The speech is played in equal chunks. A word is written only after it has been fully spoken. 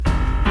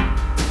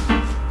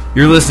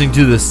You're listening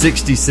to the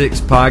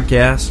 66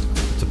 Podcast.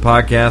 It's a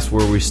podcast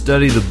where we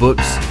study the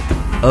books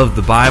of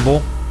the Bible,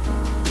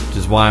 which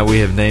is why we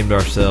have named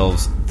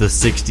ourselves the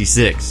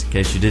 66. In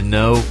case you didn't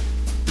know,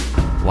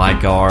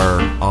 like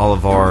all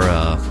of our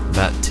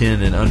about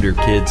 10 and under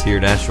kids here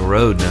at Asheville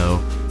Road know,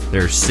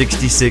 there are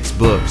 66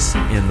 books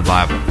in the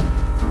Bible.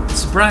 It's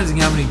surprising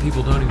how many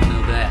people don't even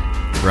know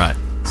that. Right.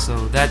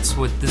 So that's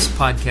what this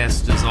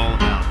podcast is all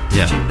about.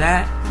 Teaching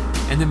that,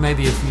 and then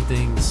maybe a few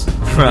things.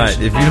 Right.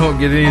 If you don't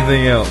get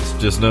anything else,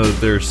 just know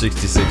that there are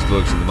 66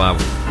 books in the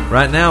Bible.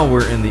 Right now,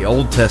 we're in the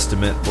Old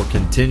Testament. We're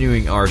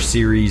continuing our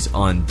series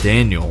on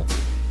Daniel.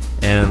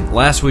 And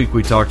last week,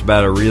 we talked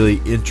about a really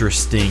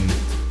interesting,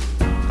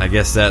 I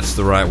guess that's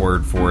the right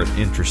word for it,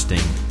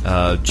 interesting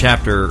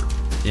chapter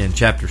in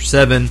chapter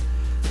 7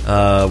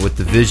 with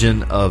the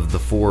vision of the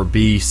four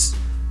beasts.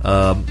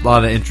 A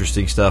lot of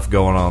interesting stuff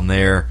going on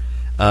there.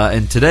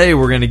 And today,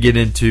 we're going to get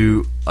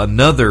into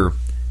another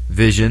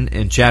vision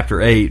in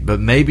chapter 8, but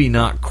maybe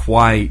not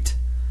quite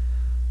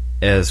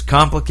as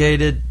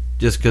complicated,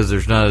 just because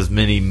there's not as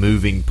many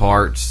moving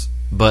parts,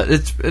 but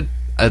it's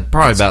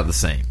probably about the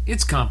same.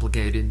 It's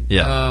complicated.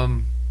 Yeah.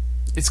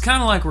 It's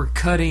kind of like we're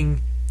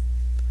cutting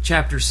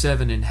chapter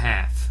 7 in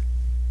half,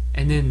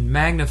 and then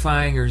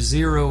magnifying or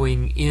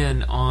zeroing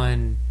in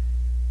on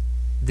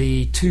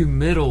the two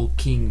middle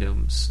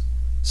kingdoms.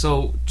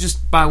 So,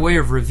 just by way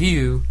of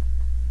review,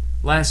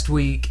 last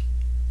week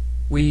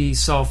we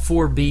saw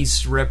four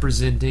beasts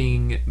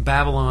representing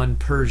Babylon,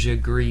 Persia,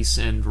 Greece,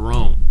 and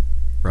Rome.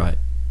 Right.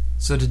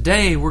 So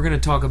today we're going to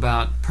talk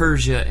about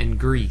Persia and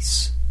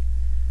Greece.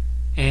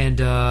 And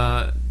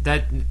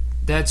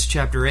that's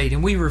chapter 8.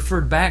 And we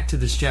referred back to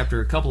this chapter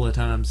a couple of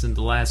times in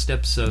the last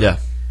episode. Yeah.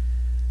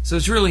 So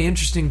it's really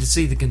interesting to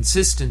see the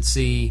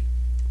consistency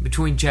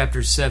between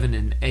chapters 7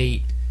 and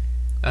 8.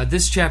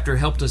 This chapter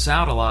helped us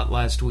out a lot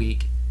last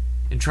week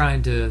in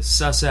trying to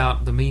suss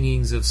out the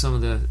meanings of some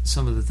of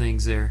the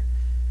things there.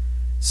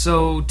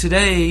 So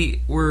today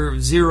we're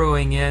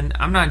zeroing in.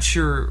 I'm not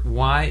sure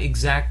why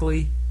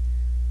exactly.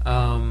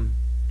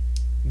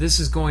 This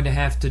is going to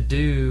have to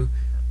do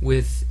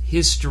with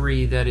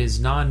history that is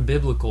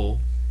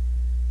non-biblical,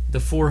 the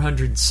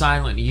 400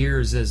 silent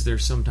years, as they're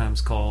sometimes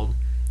called,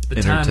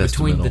 the time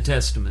between the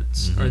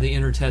testaments, or the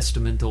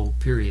intertestamental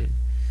period.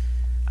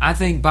 I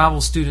think Bible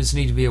students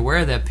need to be aware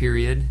of that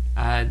period.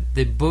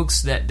 The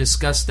books that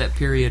discuss that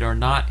period are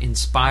not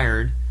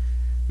inspired.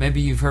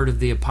 Maybe you've heard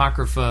of the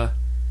Apocrypha.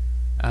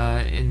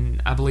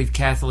 And I believe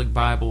Catholic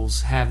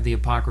Bibles have the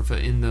Apocrypha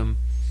in them.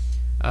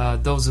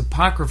 Those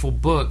apocryphal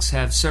books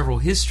have several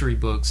history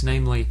books,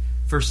 namely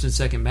 1st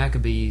and 2nd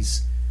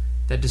Maccabees,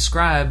 that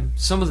describe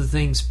some of the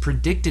things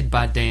predicted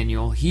by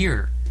Daniel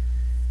here.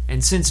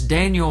 And since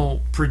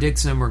Daniel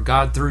predicts them, or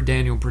God through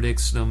Daniel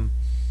predicts them,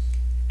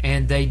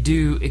 and they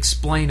do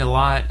explain a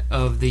lot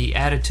of the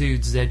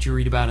attitudes that you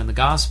read about in the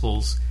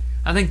Gospels,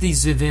 I think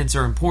these events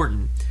are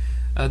important.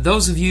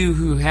 Those of you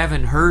who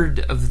haven't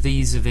heard of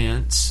these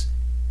events,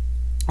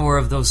 or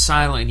of those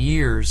silent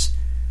years,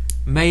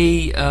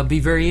 may be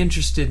very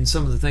interested in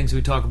some of the things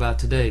we talk about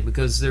today,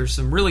 because there's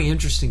some really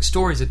interesting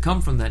stories that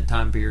come from that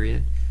time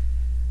period.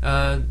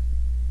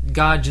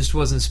 God just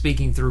wasn't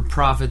speaking through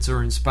prophets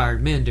or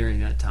inspired men during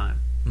that time.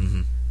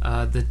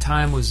 Mm-hmm. The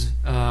time was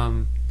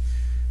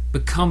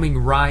becoming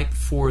ripe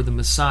for the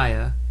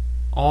Messiah.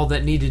 All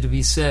that needed to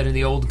be said in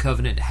the Old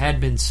Covenant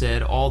had been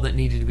said. All that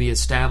needed to be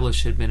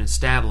established had been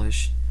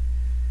established.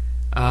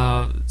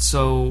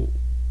 So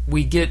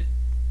we get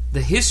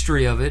the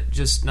history of it,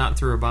 just not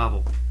through a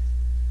Bible.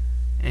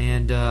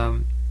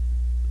 And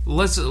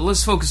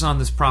let's focus on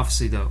this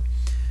prophecy, though.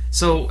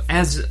 So,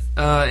 as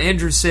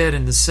Andrew said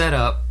in the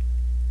setup,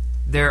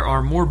 there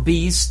are more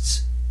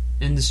beasts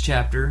in this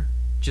chapter,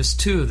 just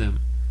two of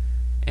them.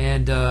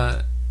 And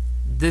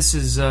this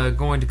is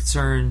going to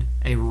concern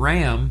a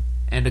ram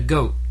and a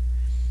goat.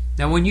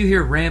 Now, when you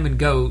hear ram and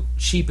goat,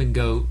 sheep and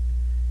goat,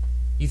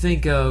 you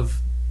think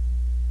of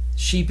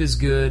sheep is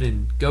good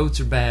and goats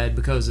are bad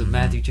because of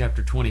Matthew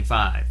chapter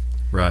 25,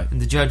 right, and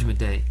the judgment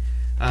day.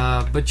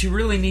 But you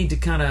really need to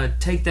kind of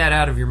take that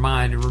out of your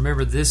mind and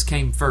remember this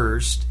came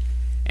first,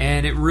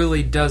 and it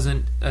really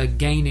doesn't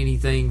gain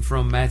anything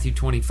from Matthew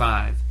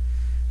 25.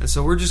 And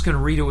so we're just going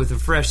to read it with a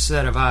fresh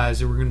set of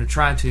eyes, and we're going to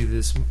try to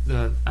this.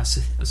 I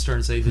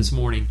started to say this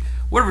morning,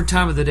 whatever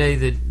time of the day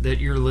that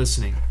you're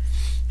listening.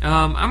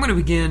 I'm going to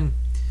begin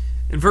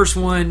in verse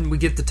 1. We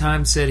get the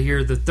time set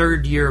here, the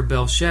 3rd year of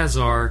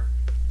Belshazzar.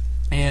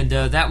 And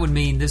that would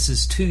mean this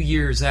is 2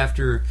 years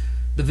after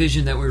the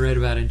vision that we read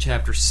about in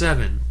chapter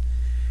 7.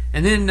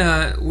 And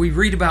then we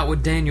read about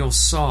what Daniel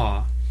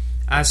saw.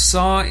 I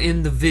saw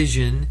in the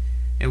vision,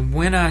 and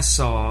when I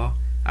saw,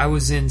 I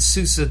was in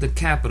Susa the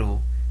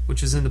capital,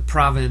 which is in the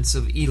province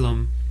of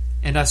Elam,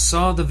 and I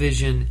saw the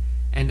vision,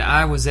 and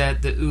I was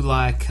at the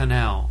Ulai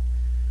Canal.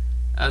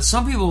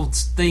 Some people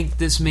think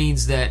this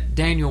means that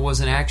Daniel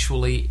wasn't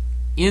actually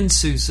in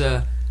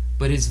Susa,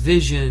 but his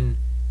vision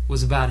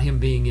was about him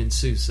being in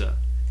Susa.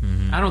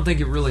 Mm-hmm. I don't think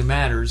it really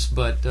matters,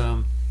 but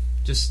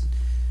just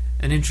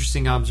an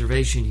interesting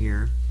observation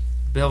here.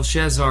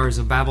 Belshazzar is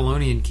a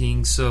Babylonian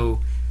king, so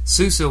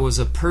Susa was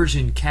a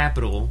Persian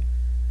capital.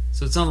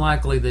 So it's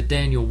unlikely that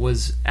Daniel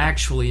was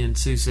actually in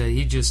Susa.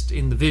 He just,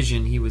 in the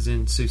vision, he was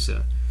in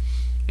Susa.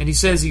 And he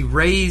says he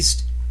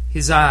raised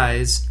his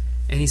eyes,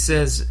 and he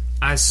says,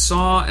 I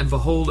saw and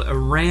behold a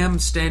ram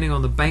standing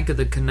on the bank of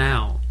the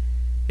canal.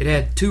 It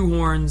had 2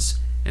 horns,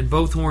 and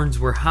both horns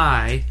were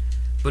high,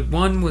 but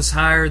one was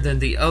higher than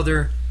the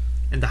other,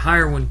 and the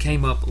higher one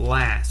came up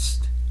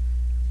last.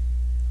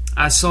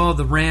 I saw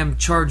the ram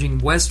charging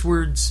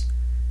westwards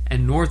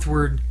and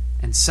northward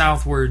and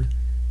southward.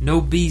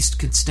 No beast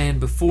could stand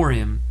before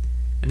him,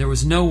 and there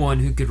was no one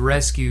who could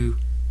rescue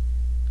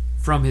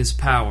from his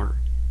power.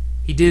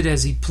 He did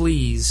as he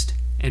pleased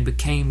and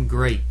became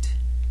great.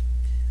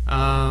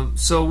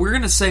 So we're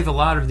going to save a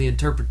lot of the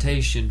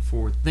interpretation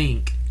for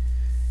think.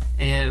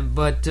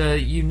 But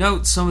you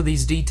note some of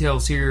these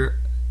details here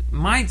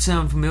might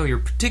sound familiar,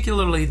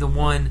 particularly the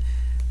one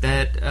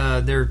that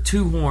there are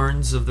 2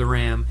 horns of the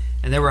ram,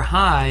 and they were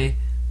high,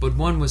 but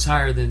one was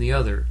higher than the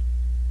other.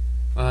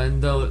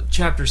 In the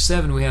chapter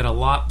 7, we had a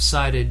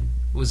lopsided,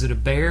 was it a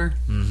bear?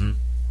 Mm-hmm.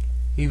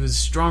 He was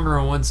stronger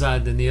on one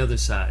side than the other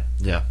side.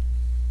 Yeah.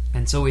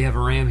 And so we have a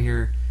ram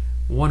here,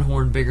 one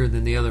horn bigger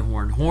than the other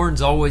horn.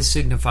 Horns always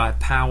signify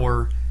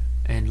power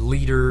and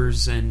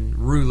leaders and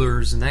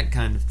rulers and that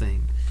kind of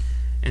thing.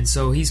 And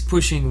so he's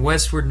pushing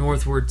westward,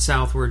 northward,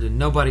 southward, and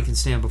nobody can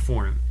stand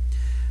before him.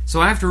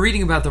 So after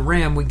reading about the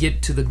ram, we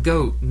get to the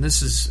goat, and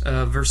this is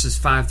verses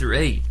 5 through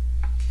 8.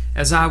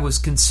 As I was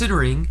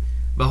considering,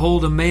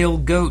 behold, a male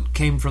goat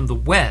came from the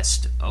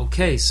west.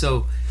 Okay,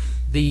 so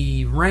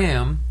the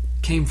ram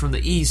came from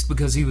the east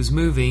because he was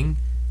moving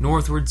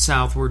northward,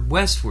 southward,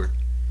 westward.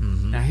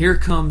 Mm-hmm. Now here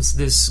comes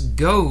this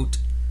goat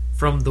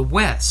from the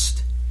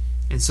west.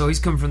 And so he's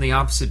come from the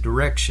opposite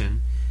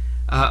direction.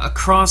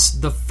 Across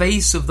the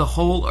face of the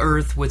whole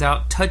earth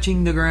without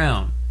touching the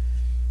ground.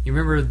 You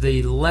remember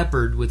the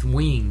leopard with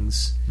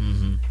wings?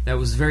 Mm-hmm. That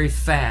was very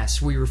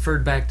fast. We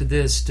referred back to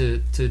this to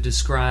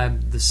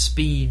describe the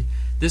speed.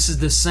 This is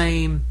the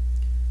same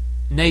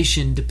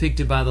nation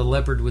depicted by the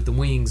leopard with the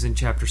wings in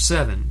chapter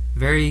 7.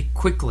 Very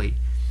quickly.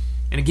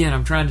 And again,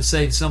 I'm trying to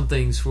save some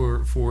things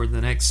for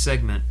the next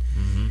segment.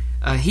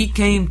 Mm-hmm. He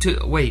came to...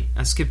 Wait,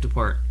 I skipped a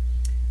part.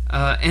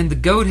 And the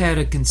goat had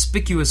a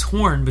conspicuous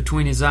horn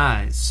between his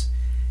eyes.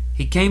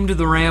 He came to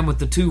the ram with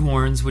the 2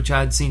 horns, which I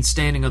had seen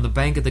standing on the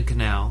bank of the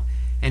canal,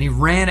 and he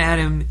ran at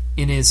him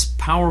in his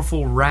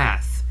powerful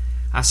wrath.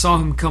 I saw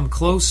him come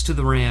close to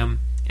the ram,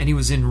 and he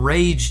was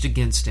enraged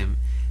against him,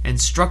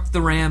 and struck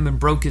the ram and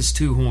broke his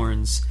 2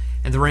 horns,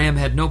 and the ram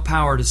had no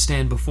power to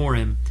stand before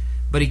him,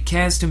 but he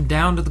cast him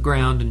down to the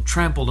ground and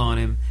trampled on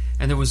him,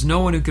 and there was no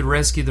one who could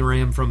rescue the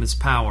ram from his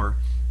power.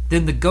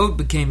 Then the goat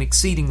became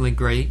exceedingly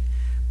great,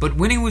 but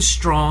when he was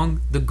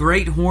strong, the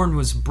great horn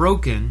was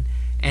broken,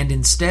 and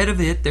instead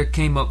of it there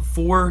came up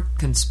 4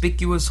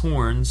 conspicuous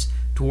horns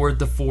toward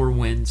the 4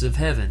 winds of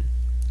heaven.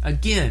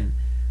 Again,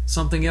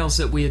 something else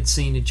that we had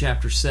seen in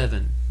chapter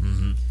 7.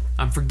 Mm-hmm.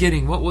 I'm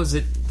forgetting, what was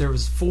it? There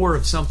was 4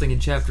 of something in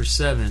chapter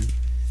 7.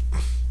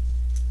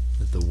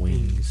 With the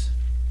wings.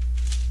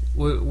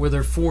 Were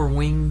there 4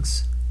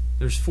 wings?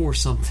 There's 4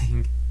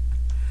 something.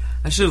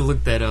 I should have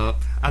looked that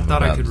up. I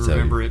thought I could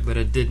remember it, but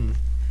I didn't.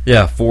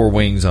 Yeah, 4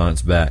 wings on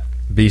its back.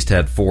 Beast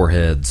had 4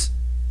 heads.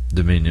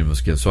 Dominion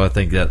was given. So I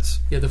think that's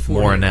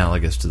more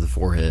analogous to the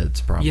 4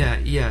 heads, probably.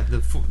 Yeah,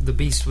 the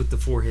beast with the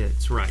 4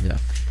 heads, right. Yeah.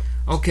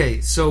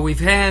 Okay, so we've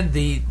had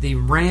the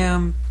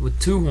ram with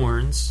 2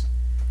 horns,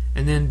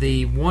 and then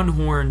the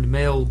 1-horned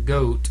male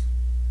goat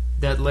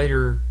that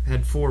later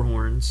had 4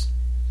 horns.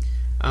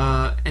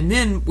 And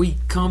then we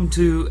come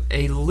to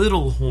a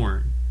little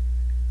horn.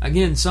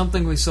 Again,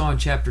 something we saw in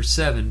chapter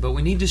 7, but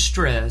we need to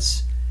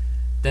stress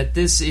that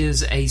this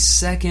is a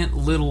second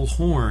little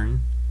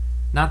horn,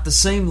 not the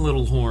same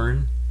little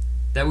horn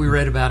that we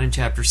read about in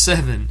chapter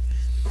 7.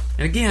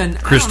 And again,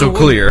 crystal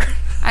clear.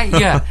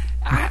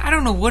 I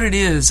don't know what it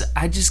is.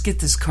 I just get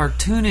this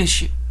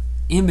cartoonish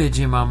image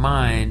in my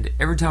mind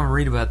every time I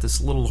read about this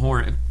little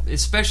horn,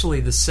 especially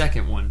the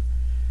second one,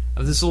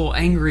 of this little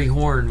angry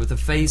horn with a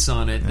face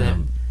on it that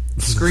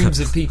screams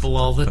at people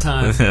all the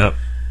time. Yep.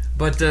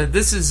 But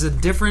this is a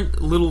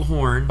different little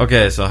horn.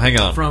 Okay, so hang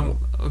on.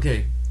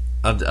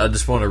 I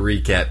just want to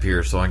recap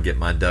here so I can get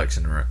my ducks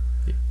in a row.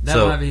 That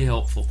might be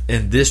helpful.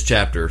 In this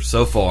chapter,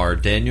 so far,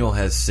 Daniel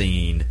has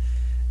seen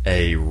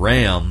a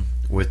ram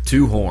with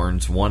 2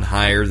 horns, one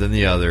higher than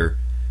the other,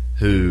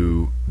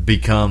 who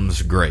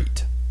becomes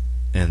great.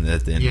 And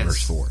at the end of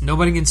verse 4.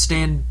 Nobody can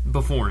stand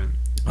before him.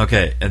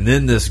 Okay, and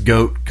then this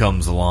goat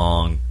comes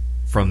along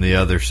from the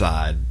other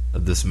side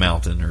of this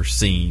mountain or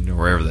scene or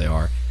wherever they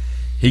are.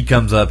 He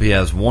comes up, he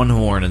has 1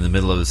 horn in the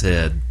middle of his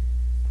head,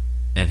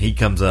 and he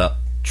comes up,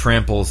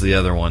 tramples the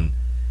other one,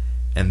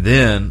 and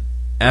then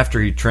after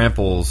he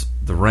tramples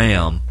the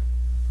ram,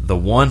 the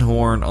 1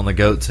 horn on the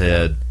goat's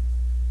head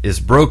is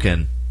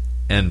broken,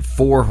 and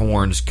 4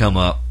 horns come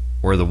up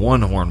where the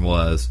 1 horn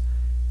was,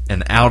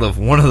 and out of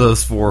one of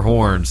those 4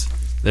 horns,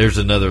 there's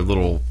another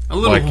little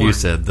like horn. You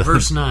said,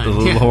 verse 9. The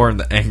little horn,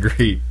 the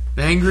angry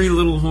The angry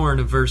little horn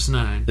of verse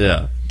 9.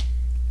 Yeah.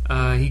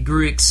 He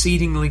grew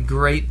exceedingly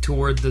great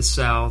toward the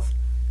south,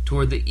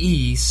 toward the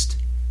east,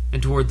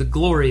 and toward the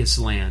glorious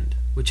land,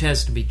 which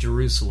has to be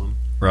Jerusalem.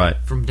 Right.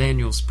 From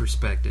Daniel's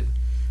perspective.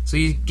 So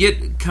you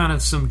get kind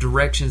of some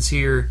directions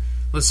here.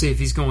 Let's see if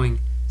he's going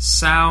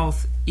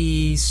south,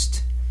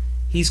 east.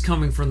 He's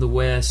coming from the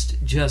west,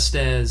 just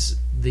as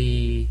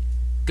the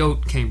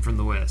goat came from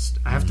the west.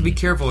 I have to be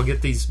careful. I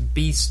get these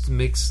beasts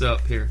mixed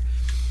up here.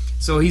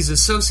 So he's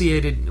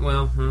associated...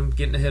 Well, I'm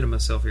getting ahead of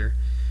myself here.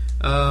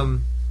 For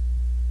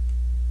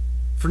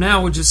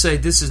now, we'll just say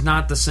this is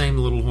not the same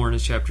little horn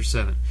as chapter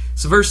 7.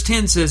 So verse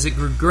 10 says, "It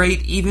grew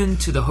great even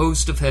to the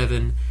host of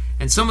heaven,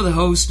 and some of the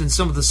host and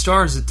some of the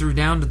stars it threw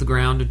down to the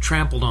ground and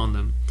trampled on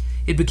them.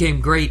 It became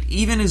great,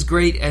 even as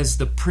great as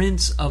the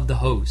prince of the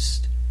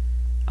host."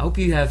 I hope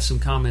you have some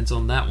comments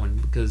on that one,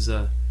 because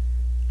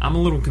I'm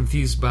a little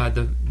confused by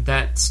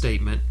that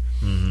statement.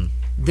 Mm-hmm.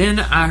 "Then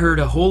I heard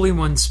a holy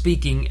one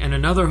speaking, and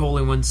another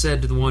holy one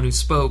said to the one who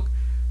spoke,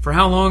 'For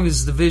how long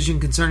is the vision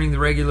concerning the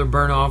regular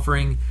burnt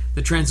offering,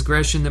 the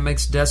transgression that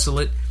makes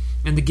desolate,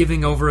 and the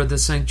giving over of the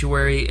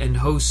sanctuary and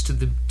host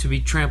to be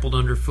trampled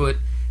underfoot?'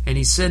 And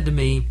he said to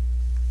me,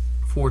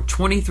 'For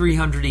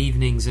 2,300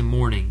 evenings and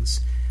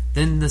mornings,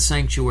 then the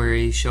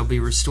sanctuary shall be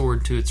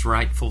restored to its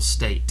rightful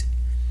state.'"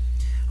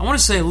 I want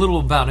to say a little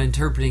about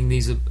interpreting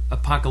these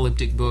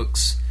apocalyptic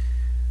books.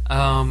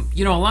 A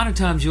lot of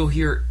times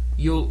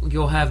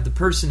you'll have the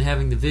person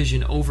having the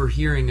vision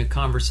overhearing a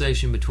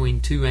conversation between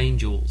two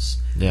angels,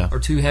 or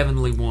two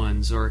heavenly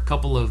ones, or a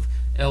couple of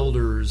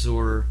elders,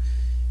 or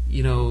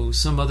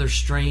some other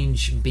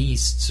strange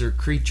beasts or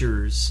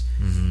creatures.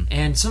 Mm-hmm.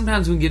 And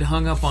sometimes we get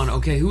hung up on,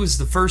 okay, who is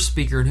the first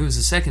speaker and who is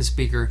the second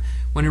speaker,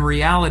 when in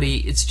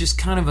reality it's just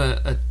kind of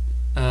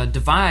a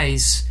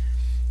device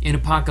in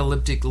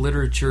apocalyptic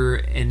literature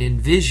and in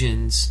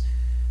visions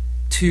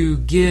to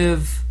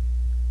give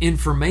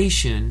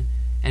information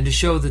and to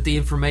show that the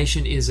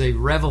information is a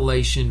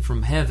revelation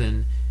from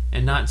heaven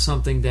and not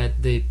something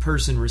that the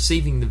person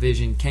receiving the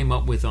vision came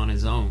up with on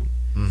his own.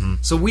 Mm-hmm.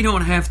 So we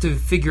don't have to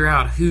figure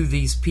out who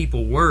these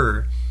people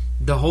were,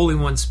 the Holy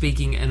One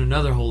speaking and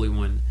another Holy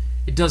One.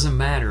 It doesn't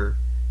matter.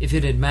 If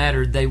it had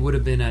mattered, they would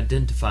have been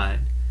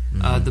identified.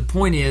 Mm-hmm. The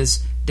point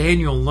is,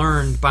 Daniel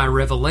learned by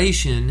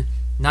revelation,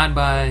 not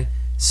by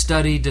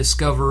study,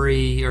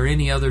 discovery, or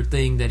any other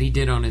thing that he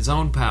did on his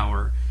own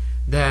power,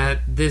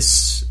 that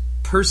this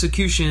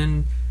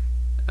persecution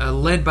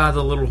led by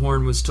the little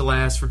horn was to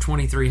last for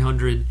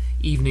 2,300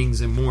 evenings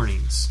and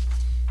mornings.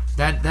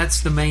 That's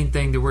the main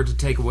thing that we're to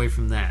take away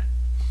from that.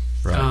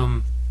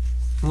 Right.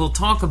 We'll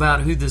talk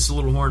about who this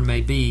little horn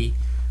may be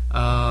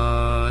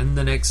in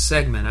the next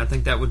segment. I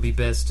think that would be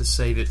best to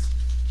save it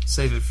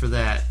for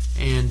that.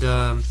 And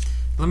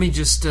let me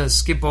just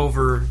skip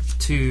over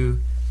to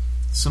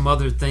some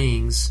other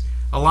things.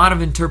 A lot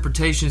of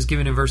interpretation is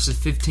given in verses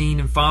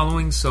 15 and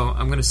following, so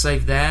I'm going to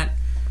save that.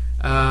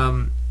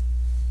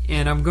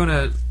 And I'm going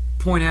to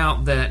point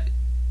out that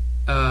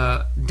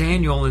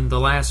Daniel in the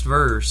last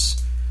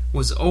verse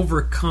was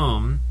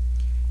overcome,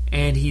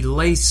 and he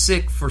lay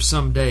sick for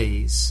some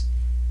days.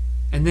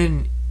 And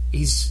then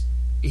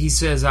he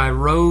says, "I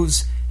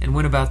rose and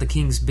went about the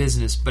king's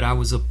business, but I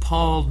was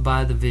appalled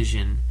by the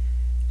vision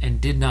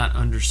and did not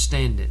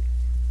understand it."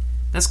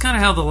 That's kind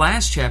of how the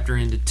last chapter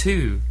ended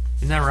too.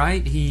 Isn't that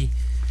right? He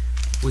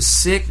was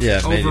sick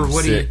over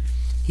what sick.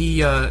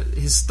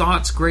 His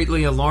thoughts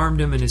greatly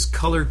alarmed him, and his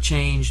color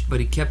changed, but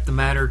he kept the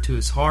matter to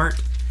his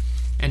heart.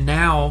 And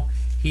now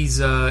he's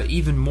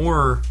even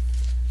more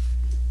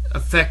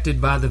affected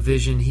by the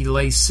vision. He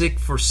lay sick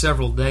for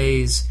several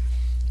days,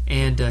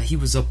 and he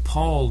was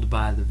appalled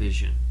by the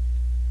vision.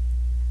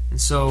 And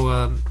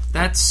so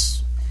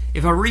that's...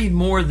 If I read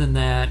more than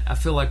that, I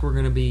feel like we're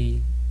going to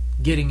be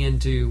getting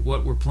into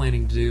what we're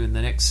planning to do in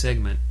the next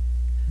segment.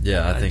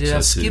 Yeah, I think so, Did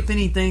I skip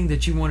anything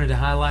that you wanted to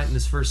highlight in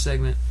this first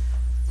segment?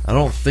 I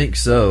don't think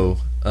so.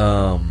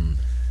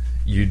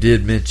 You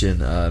did mention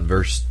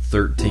verse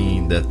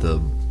 13 that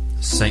the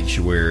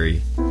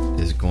sanctuary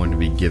is going to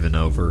be given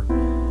over.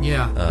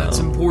 Yeah, that's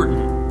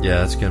important. Yeah,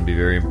 that's going to be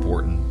very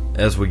important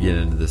as we get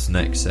into this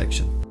next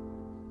section.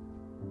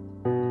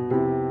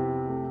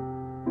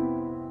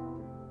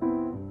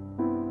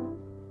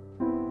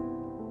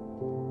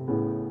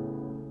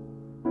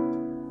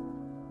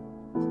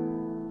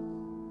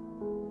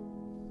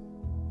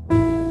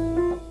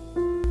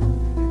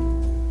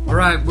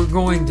 Alright, we're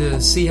going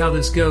to see how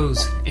this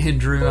goes,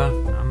 Andrew.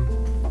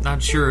 I'm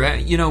not sure.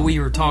 We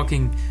were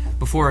talking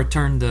before I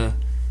turned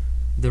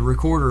the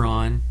recorder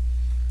on,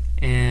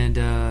 and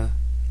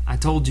I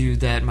told you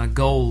that my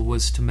goal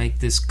was to make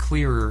this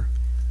clearer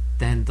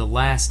than the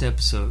last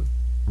episode.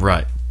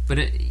 Right. But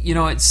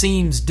it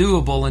seems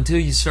doable until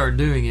you start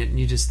doing it, and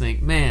you just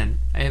think, man,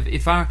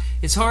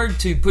 it's hard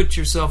to put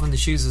yourself in the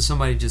shoes of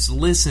somebody just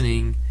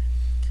listening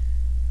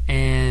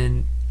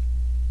and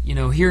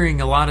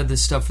hearing a lot of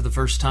this stuff for the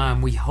first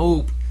time. We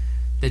hope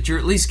that you're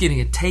at least getting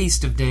a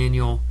taste of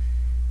Daniel.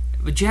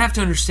 But you have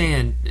to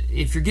understand,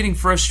 if you're getting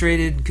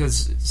frustrated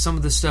because some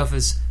of the stuff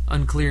is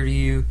unclear to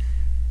you,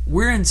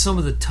 we're in some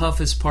of the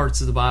toughest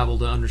parts of the Bible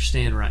to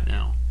understand right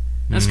now.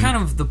 That's kind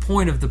of the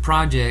point of the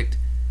project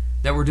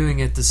that we're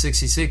doing at the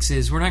 66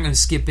 is we're not going to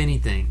skip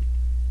anything.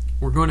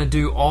 We're going to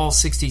do all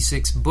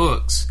 66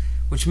 books,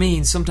 which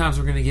means sometimes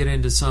we're going to get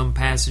into some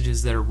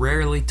passages that are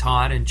rarely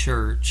taught in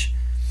church,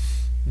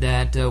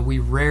 that we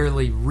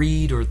rarely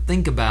read or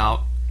think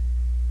about,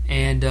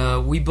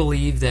 and we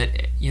believe that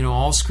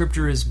all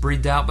Scripture is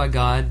breathed out by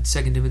God,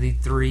 2 Timothy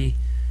 3,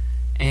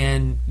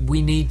 and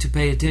we need to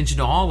pay attention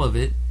to all of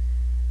it,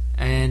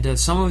 and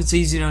some of it's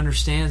easy to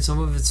understand, some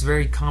of it's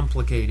very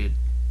complicated,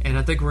 and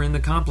I think we're in the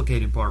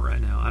complicated part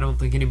right now. I don't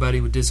think anybody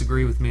would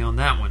disagree with me on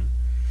that one.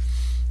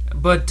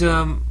 But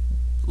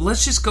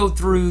let's just go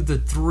through the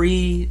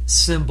three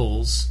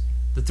symbols,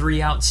 the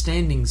three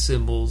outstanding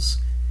symbols,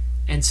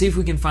 and see if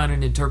we can find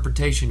an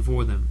interpretation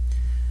for them.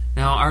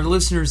 Now, our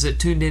listeners that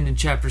tuned in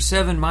chapter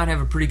 7 might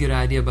have a pretty good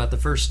idea about the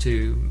first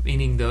two,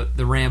 meaning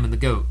the ram and the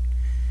goat.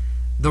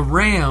 The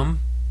ram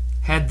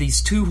had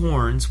these two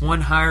horns,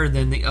 one higher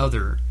than the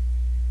other.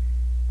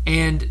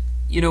 And,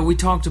 we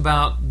talked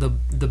about the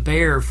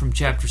bear from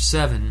chapter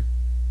 7,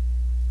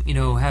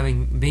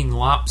 being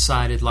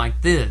lopsided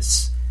like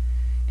this.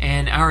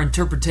 And our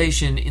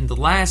interpretation in the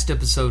last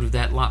episode of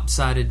that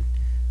lopsided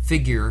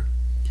figure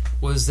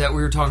was that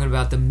we were talking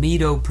about the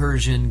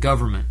Medo-Persian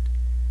government,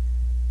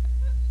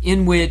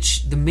 in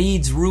which the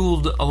Medes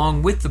ruled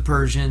along with the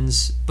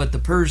Persians, but the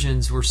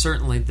Persians were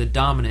certainly the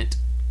dominant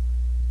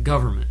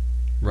government.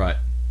 Right.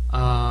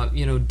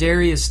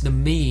 Darius the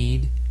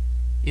Mede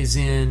is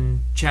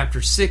in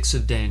chapter 6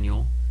 of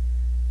Daniel,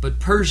 but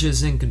Persia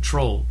is in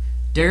control.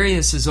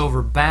 Darius is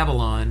over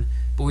Babylon,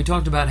 but we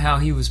talked about how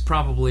he was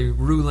probably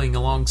ruling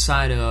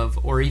alongside of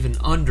or even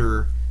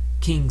under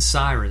King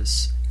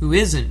Cyrus, who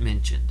isn't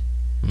mentioned.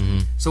 Mm-hmm.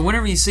 So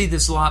whenever you see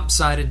this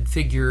lopsided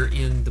figure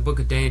in the book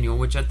of Daniel,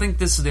 which I think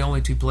this is the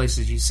only two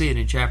places you see it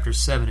in chapters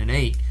 7 and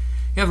 8,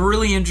 you have a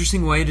really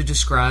interesting way to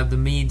describe the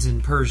Medes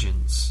and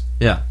Persians.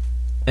 Yeah.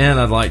 And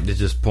I'd like to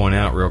just point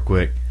out real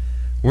quick,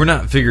 we're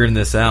not figuring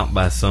this out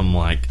by some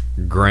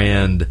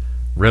grand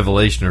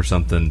revelation or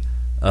something.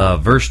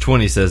 Verse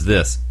 20 says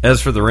this: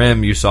 "As for the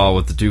ram you saw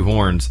with the two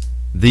horns,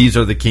 these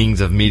are the kings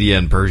of Media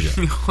and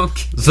Persia."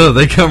 Okay. So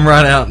they come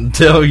right out and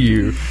tell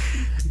you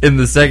in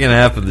the second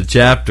half of the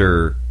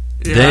chapter.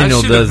 Yeah,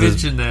 Daniel does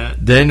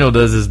Daniel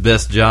does his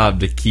best job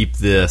to keep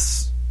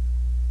this,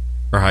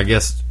 or I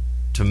guess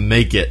to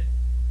make it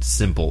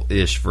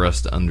simple-ish for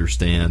us to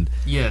understand.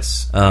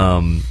 Yes.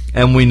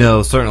 And we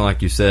know, certainly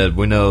like you said,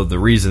 we know the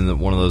reason that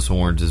one of those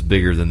horns is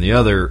bigger than the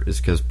other is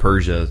because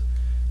Persia,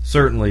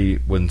 certainly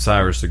when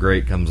Cyrus the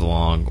Great comes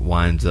along,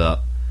 winds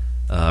up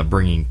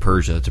bringing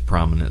Persia to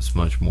prominence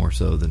much more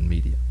so than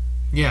Media.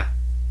 Yeah,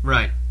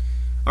 right.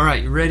 All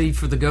right, you ready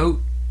for the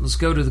goat? Let's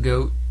go to the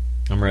goat.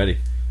 I'm ready.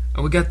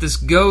 We got this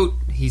goat.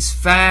 He's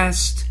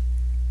fast.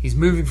 He's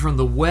moving from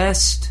the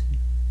west.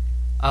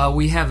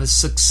 We have a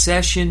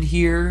succession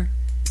here.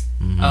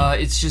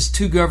 Mm-hmm. It's just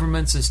two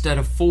governments instead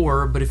of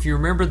four, but if you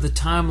remember the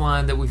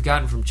timeline that we've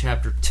gotten from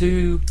chapter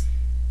 2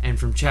 and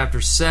from chapter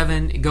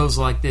 7, it goes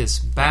like this: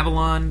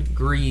 Babylon,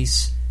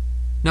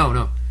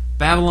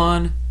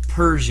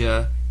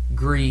 Persia,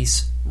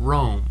 Greece,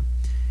 Rome.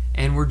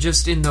 And we're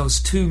just in those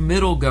two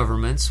middle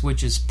governments,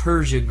 which is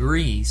Persia,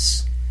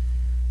 Greece.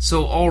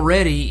 So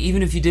already,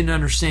 even if you didn't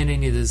understand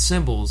any of the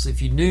symbols,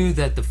 if you knew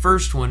that the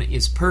first one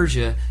is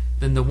Persia,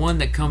 then the one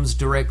that comes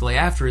directly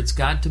after it's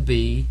got to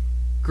be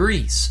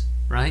Greece,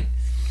 right?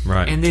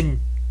 Right. And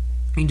then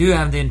you do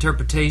have the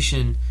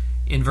interpretation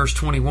in verse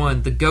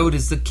 21, the goat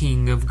is the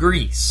king of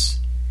Greece.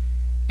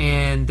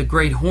 And the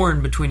great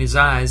horn between his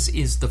eyes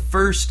is the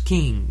first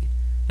king.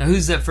 Now,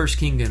 who's that first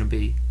king going to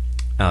be?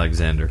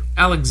 Alexander.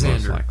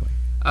 Alexander. Most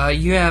likely.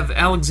 You have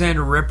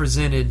Alexander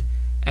represented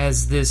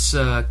as this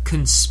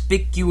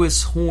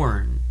conspicuous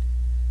horn,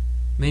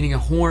 meaning a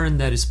horn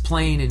that is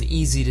plain and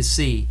easy to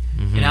see.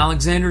 Mm-hmm. In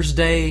Alexander's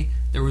day,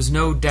 there was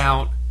no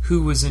doubt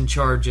who was in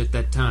charge at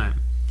that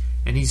time.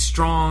 And he's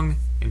strong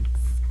and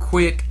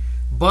quick,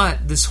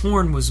 but this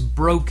horn was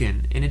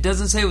broken. And it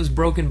doesn't say it was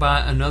broken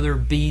by another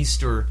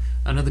beast or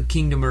another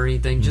kingdom or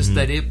anything, just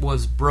that it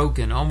was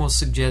broken, almost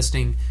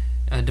suggesting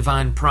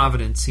divine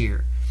providence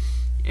here.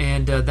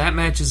 And that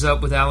matches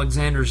up with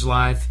Alexander's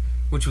life,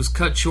 which was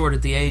cut short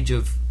at the age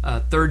of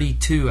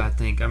 32, I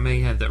think. I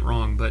may have that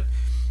wrong, but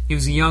he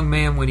was a young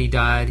man when he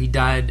died. He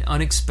died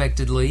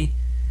unexpectedly,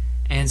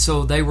 and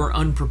so they were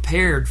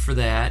unprepared for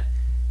that,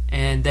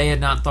 and they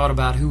had not thought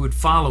about who would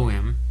follow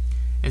him.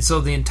 And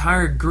so the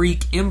entire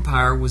Greek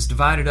Empire was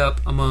divided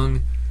up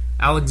among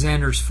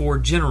Alexander's 4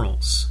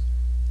 generals.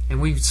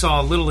 And we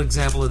saw a little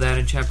example of that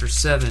in chapter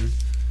 7,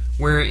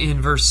 where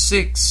in verse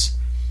 6,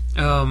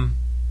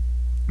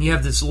 you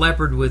have this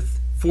leopard with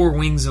 4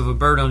 wings of a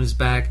bird on his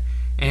back,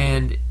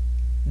 and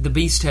the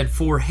beast had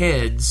 4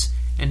 heads,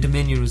 and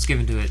dominion was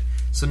given to it.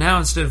 So now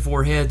instead of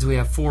 4 heads, we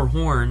have 4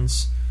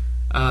 horns,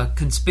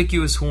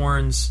 conspicuous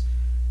horns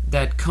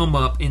that come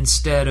up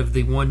instead of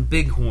the one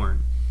big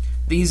horn.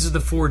 These are the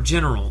 4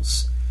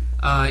 generals.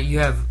 You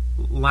have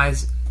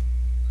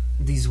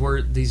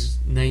these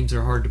names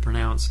are hard to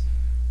pronounce.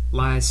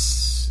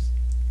 Lysimachus,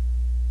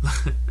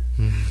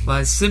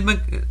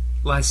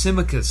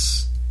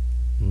 Lysimachus.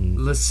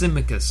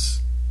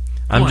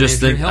 I'm just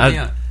thinking.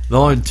 The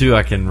only two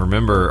I can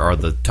remember are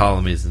the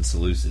Ptolemies and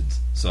Seleucids.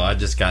 So I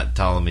just got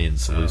Ptolemy and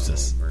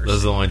Seleucus.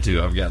 Those are the only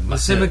two I've got in my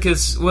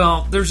Lysimachus, head.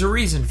 Well, there's a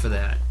reason for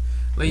that.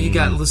 Well, you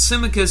got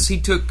Lysimachus, he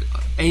took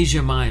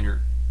Asia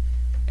Minor.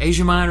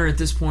 Asia Minor at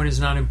this point is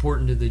not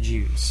important to the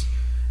Jews.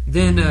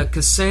 Then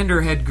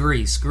Cassander had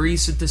Greece.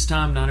 Greece at this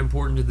time, not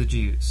important to the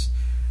Jews.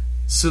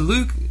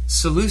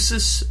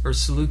 Seleucus or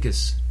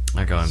Seleucus?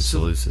 I call him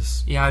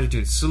Seleucus. Yeah, I do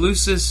too.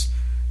 Seleucus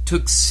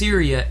took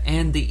Syria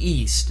and the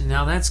east.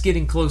 Now that's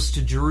getting close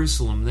to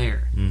Jerusalem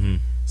there. Mm-hmm.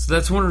 So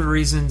that's one of the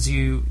reasons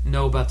you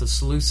know about the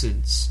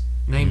Seleucids,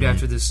 named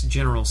after this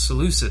general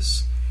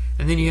Seleucus.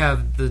 And then you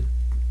have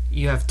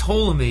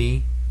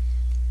Ptolemy,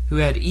 who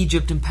had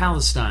Egypt and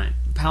Palestine.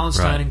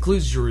 Palestine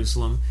includes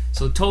Jerusalem,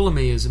 so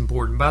Ptolemy is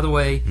important. By the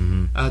way,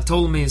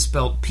 Ptolemy is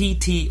spelled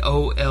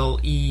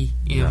Ptolemy.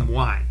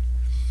 Yeah.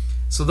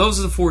 So those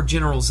are the four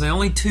generals. The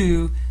only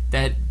two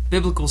that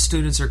biblical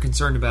students are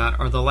concerned about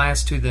are the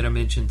last two that I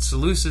mentioned.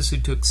 Seleucus, who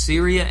took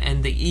Syria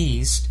and the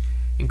east,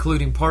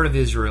 including part of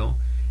Israel,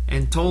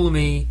 and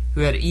Ptolemy,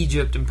 who had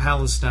Egypt and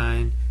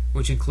Palestine,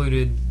 which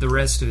included the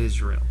rest of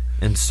Israel.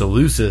 And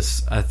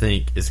Seleucus, I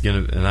think, is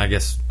going to... And I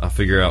guess I'll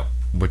figure out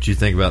what you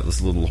think about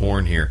this little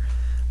horn here.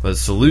 But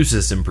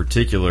Seleucus in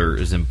particular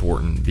is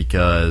important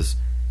because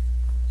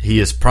he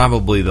is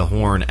probably the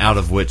horn out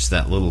of which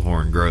that little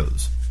horn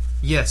grows.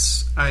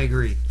 Yes, I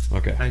agree.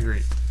 Okay. I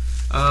agree.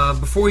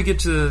 Before we get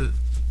to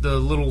the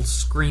little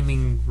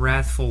screaming,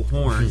 wrathful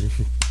horn,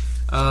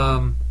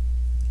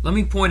 let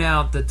me point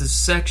out that the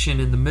section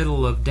in the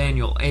middle of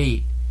Daniel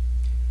 8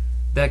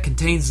 that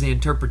contains the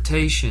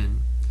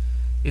interpretation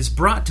is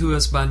brought to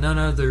us by none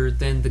other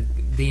than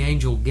the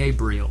angel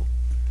Gabriel.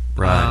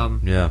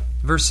 Right,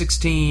 Verse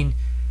 16,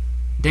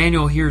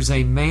 Daniel hears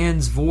a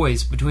man's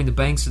voice between the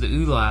banks of the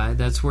Ulai,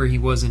 that's where he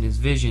was in his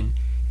vision,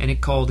 and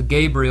it called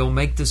Gabriel,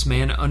 make this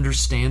man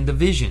understand the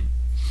vision.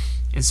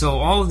 And so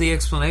all of the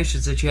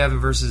explanations that you have in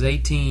verses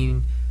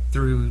 18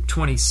 through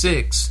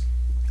 26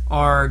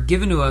 are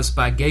given to us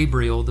by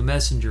Gabriel, the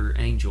messenger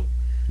angel.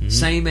 Mm-hmm.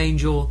 Same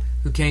angel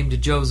who came to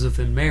Joseph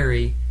and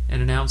Mary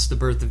and announced the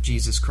birth of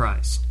Jesus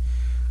Christ.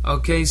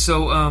 Okay,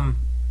 so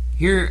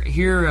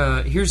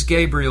here's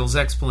Gabriel's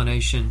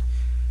explanation.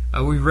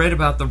 We read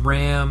about the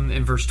ram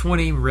in verse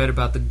 20. We read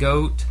about the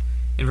goat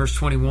in verse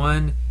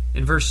 21.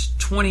 In verse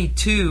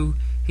 22,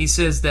 he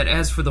says that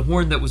as for the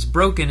horn that was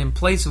broken, in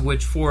place of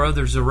which 4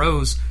 others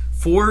arose,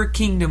 4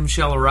 kingdoms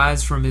shall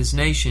arise from his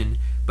nation,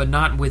 but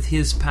not with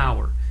his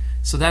power.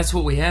 So that's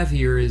what we have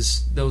here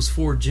is those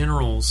 4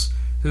 generals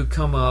who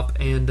come up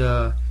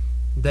and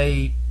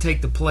they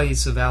take the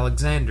place of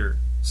Alexander.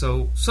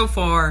 So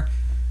far,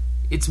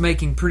 it's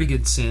making pretty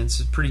good sense.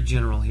 It's pretty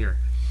general here.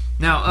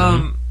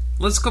 Now,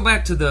 let's go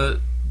back to the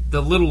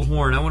little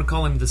horn. I want to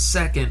call him the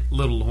second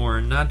little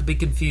horn, not to be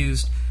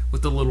confused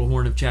with the little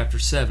horn of chapter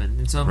 7.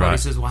 And somebody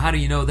says, well, how do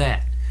you know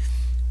that?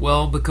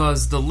 Well,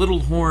 because the little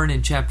horn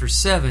in chapter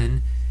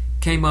 7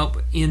 came up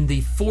in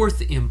the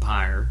 4th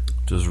empire.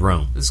 Which is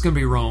Rome. It's going to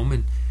be Rome,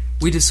 and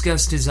we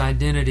discussed his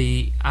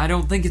identity. I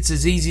don't think it's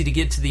as easy to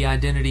get to the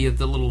identity of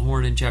the little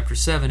horn in chapter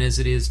 7 as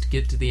it is to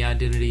get to the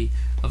identity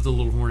of the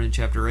little horn in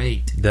chapter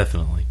 8.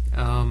 Definitely.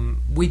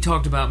 We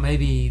talked about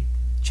maybe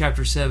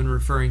chapter 7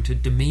 referring to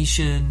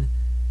Domitian.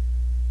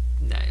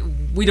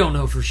 We don't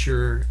know for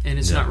sure, and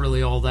it's not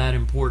really all that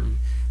important.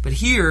 But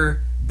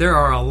here, there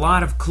are a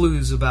lot of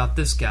clues about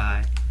this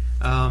guy.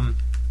 And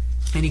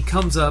he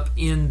comes up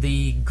in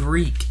the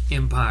Greek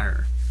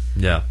Empire.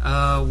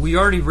 Yeah. We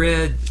already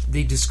read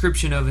the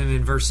description of him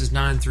in verses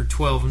 9 through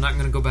 12. I'm not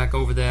going to go back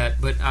over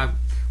that, but I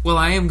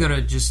am going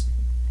to just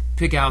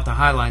pick out the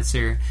highlights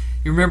there.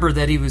 You remember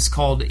that he was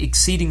called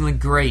exceedingly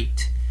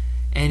great,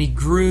 and he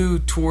grew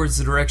towards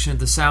the direction of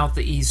the south,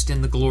 the east,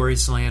 and the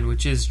glorious land,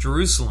 which is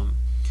Jerusalem.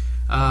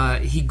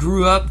 He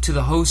grew up to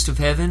the host of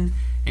heaven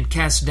and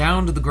cast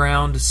down to the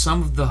ground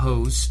some of the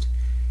host,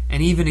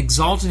 and even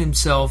exalted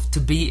himself to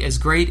be as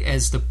great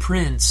as the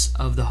prince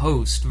of the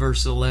host,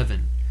 verse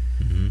 11.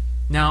 Mm-hmm.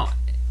 Now,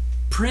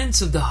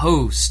 prince of the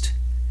host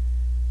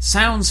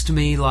sounds to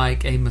me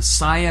like a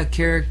Messiah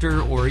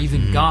character or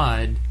even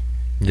God.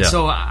 Yeah.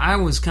 So I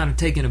was kind of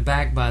taken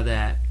aback by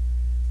that.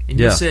 And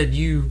you said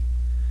you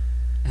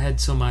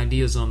had some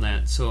ideas on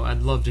that, so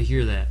I'd love to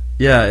hear that.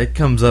 Yeah, it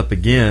comes up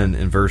again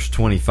in verse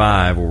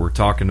 25 where we're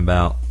talking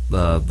about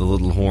the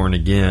little horn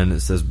again.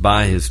 It says,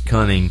 by his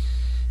cunning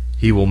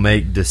he will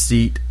make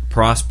deceit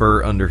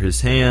prosper under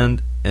his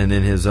hand, and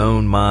in his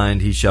own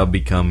mind he shall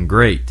become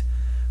great.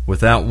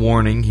 Without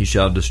warning he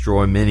shall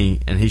destroy many,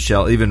 and he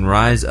shall even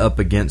rise up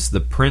against the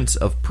prince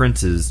of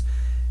princes,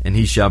 and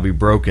he shall be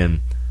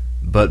broken,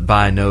 but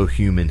by no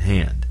human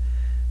hand.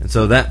 And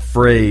so that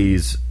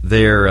phrase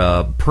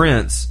there,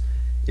 prince,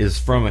 is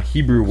from a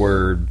Hebrew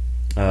word,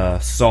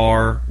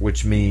 sar,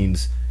 which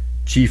means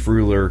chief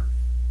ruler,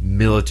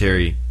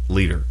 military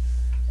leader.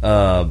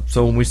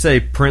 So when we say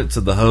prince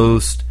of the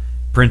host,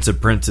 prince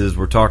of princes,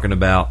 we're talking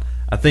about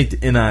I think the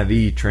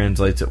NIV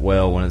translates it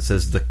well when it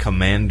says the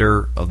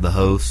commander of the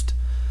host.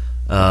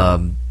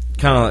 Kind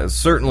of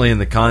certainly in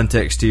the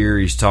context here,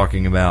 he's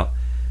talking about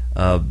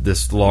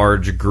this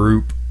large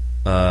group,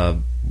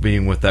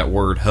 being with that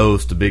word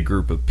host, a big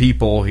group of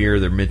people. Here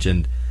they're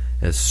mentioned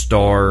as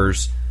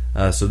stars.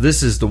 So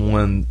this is the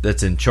one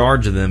that's in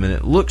charge of them, and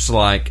it looks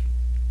like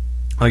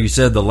you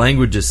said, the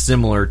language is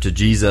similar to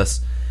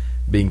Jesus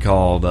being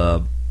called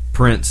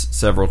Prince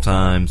several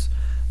times,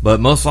 but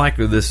most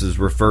likely this is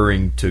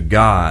referring to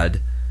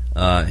God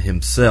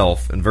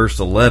himself. In verse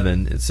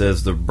 11, it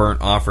says the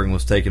burnt offering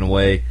was taken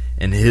away,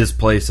 and his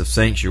place of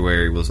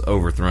sanctuary was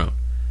overthrown.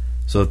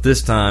 So at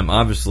this time,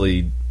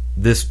 obviously,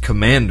 this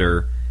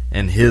commander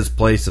and his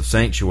place of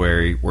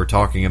sanctuary, we're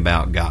talking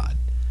about God.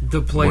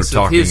 The place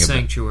of his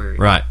sanctuary.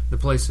 Right. The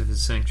place of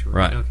his sanctuary.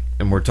 Right. Okay.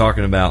 And we're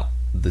talking about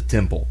the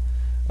temple.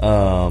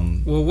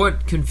 Well,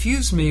 what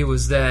confused me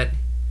was that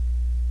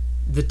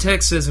the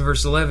text says in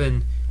verse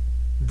 11,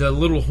 the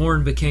little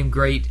horn became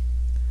great,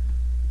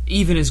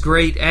 even as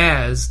great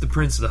as the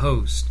prince of the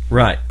host.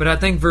 Right. But I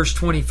think verse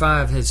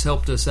 25 has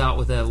helped us out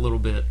with that a little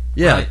bit.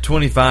 Yeah, right?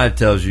 25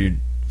 tells you,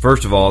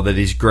 first of all, that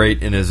he's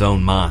great in his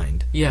own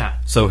mind. Yeah.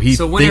 So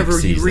whenever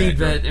thinks you read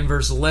that in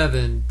verse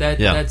 11,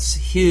 that's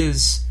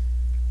his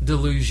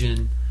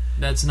delusion.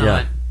 That's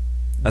not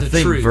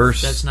the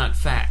truth. That's not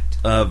fact.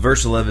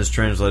 Verse 11 is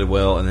translated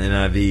well in the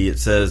NIV. It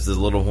says the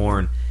little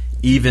horn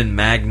even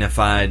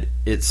magnified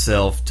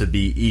itself to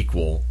be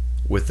equal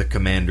with the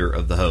commander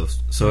of the host.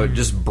 So it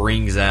just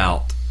brings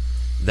out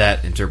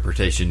that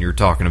interpretation you're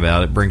talking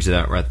about. It brings it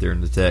out right there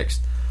in the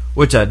text,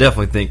 which I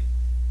definitely think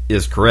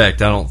is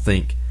correct. I don't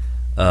think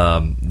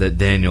that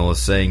Daniel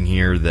is saying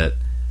here that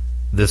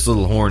this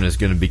little horn is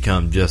going to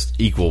become just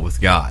equal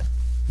with God,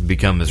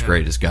 become as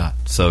great as God.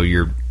 So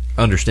your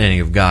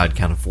understanding of God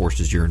kind of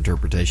forces your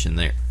interpretation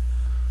there.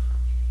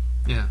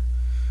 Yeah,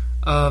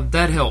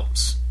 that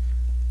helps.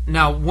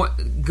 Now,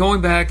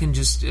 going back and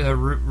just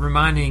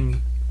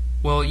reminding,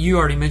 well, you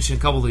already mentioned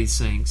a couple of these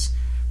things,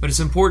 but it's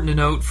important to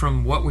note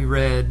from what we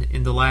read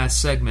in the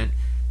last segment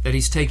that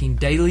he's taking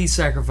daily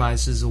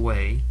sacrifices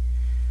away.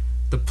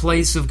 The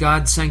place of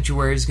God's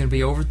sanctuary is going to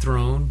be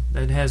overthrown.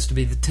 That has to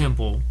be the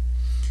temple.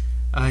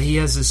 He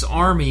has this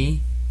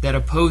army that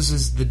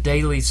opposes the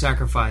daily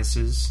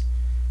sacrifices.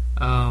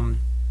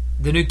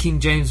 The New King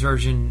James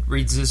Version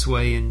reads this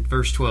way in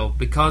verse 12.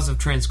 Because of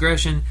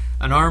transgression,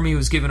 an army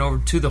was given over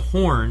to the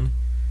horn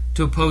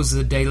to oppose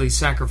the daily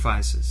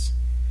sacrifices.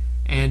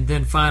 And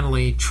then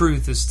finally,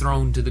 truth is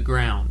thrown to the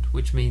ground,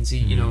 which means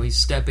he's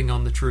stepping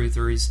on the truth,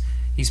 or he's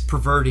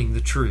perverting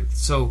the truth.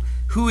 So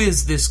who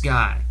is this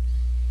guy?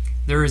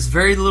 There is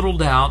very little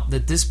doubt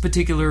that this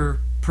particular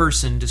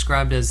person,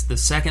 described as the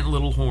second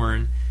little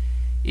horn,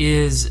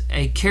 is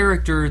a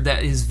character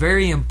that is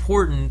very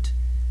important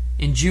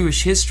in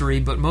Jewish history,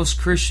 but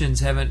most Christians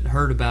haven't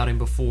heard about him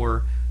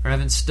before or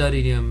haven't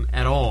studied him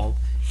at all.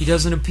 He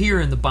doesn't appear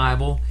in the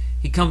Bible.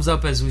 He comes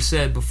up, as we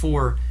said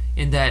before,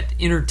 in that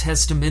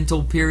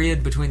intertestamental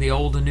period between the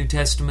Old and New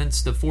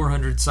Testaments, the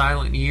 400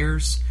 silent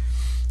years.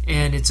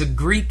 And it's a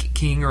Greek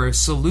king, or a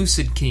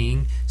Seleucid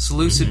king,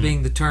 Seleucid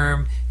being the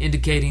term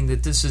indicating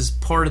that this is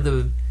part of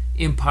the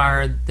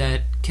empire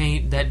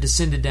that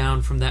descended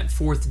down from that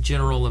fourth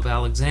general of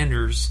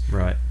Alexander's,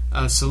 right?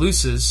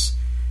 Seleucus.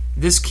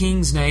 This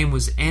king's name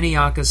was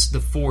Antiochus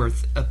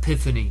IV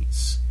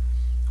Epiphanes,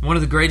 one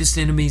of the greatest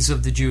enemies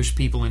of the Jewish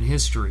people in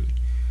history.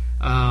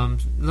 Let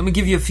me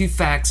give you a few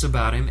facts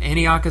about him.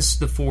 Antiochus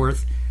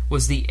IV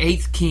was the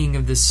 8th king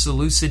of the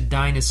Seleucid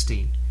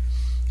dynasty,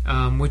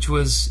 which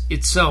was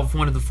itself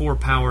one of the four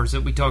powers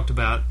that we talked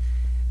about,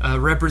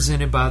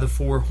 represented by the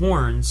four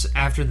horns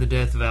after the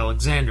death of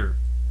Alexander.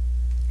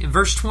 In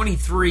verse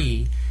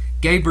 23,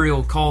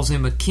 Gabriel calls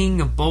him a king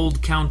of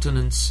bold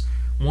countenance,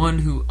 one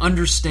who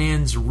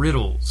understands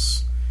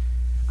riddles.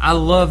 I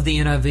love the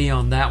NIV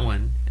on that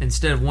one.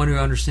 Instead of one who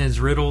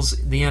understands riddles,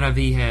 the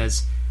NIV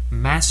has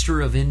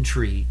master of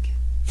intrigue.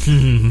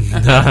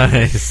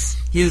 Nice.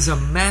 He is a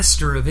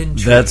master of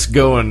intrigue. That's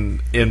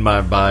going in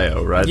my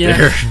bio right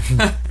there.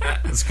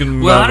 It's gonna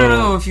be I don't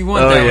know if you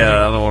want that. Oh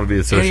yeah, I don't want to be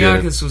associated.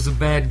 Antiochus was a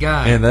bad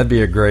guy. Man, that'd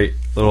be a great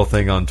little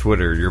thing on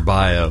Twitter, your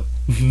bio.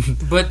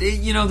 But,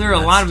 there are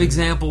a lot of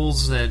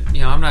examples that,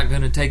 I'm not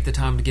going to take the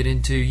time to get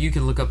into. You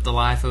can look up the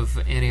life of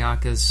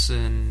Antiochus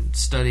and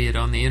study it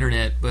on the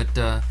internet. But,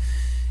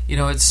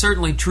 it's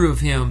certainly true of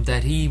him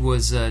that he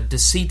was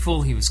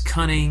deceitful, he was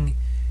cunning,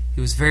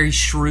 he was very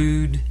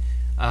shrewd.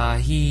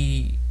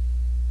 Master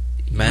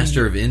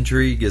of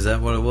intrigue, is that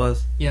what it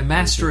was? Yeah,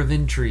 master of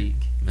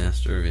intrigue.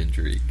 Master of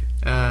intrigue.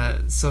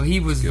 So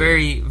he was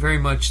very, very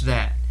much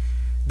that.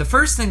 The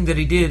first thing that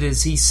he did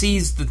is he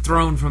seized the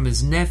throne from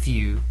his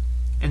nephew,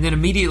 and then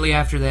immediately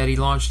after that he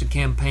launched a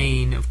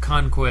campaign of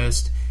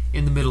conquest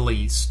in the Middle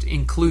East,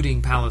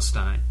 including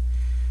Palestine.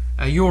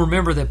 You'll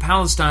remember that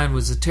Palestine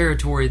was a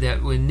territory that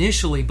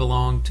initially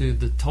belonged to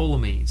the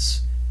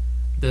Ptolemies,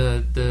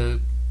 the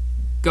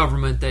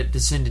government that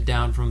descended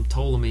down from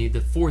Ptolemy,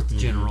 the fourth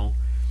general.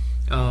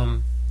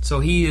 So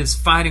he is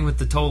fighting with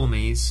the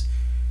Ptolemies.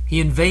 He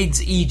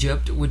invades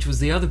Egypt, which was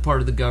the other part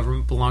of the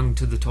government belonging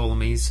to the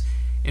Ptolemies,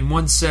 in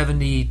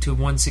 170 to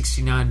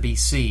 169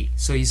 BC.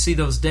 So you see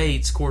those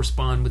dates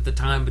correspond with the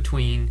time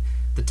between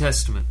the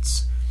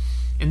Testaments.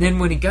 And then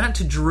when he got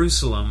to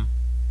Jerusalem,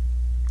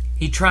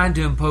 he tried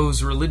to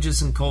impose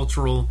religious and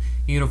cultural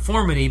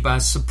uniformity by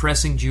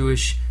suppressing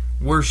Jewish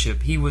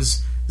worship. He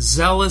was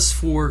zealous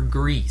for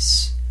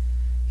Greece.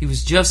 He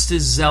was just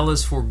as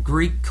zealous for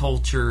Greek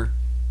culture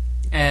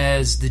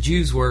as the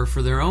Jews were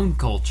for their own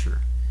culture.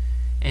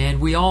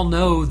 And we all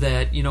know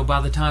that, by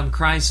the time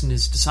Christ and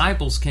his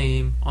disciples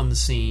came on the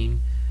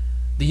scene,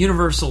 the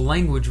universal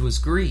language was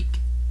Greek,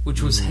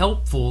 which was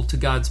helpful to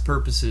God's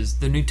purposes.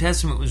 The New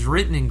Testament was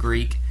written in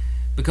Greek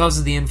because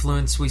of the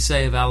influence, we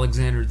say, of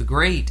Alexander the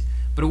Great.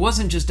 But it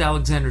wasn't just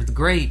Alexander the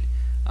Great.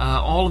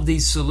 All of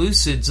these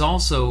Seleucids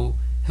also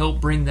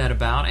helped bring that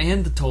about,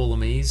 and the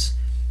Ptolemies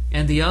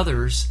and the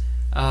others.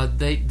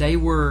 They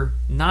were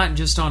not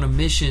just on a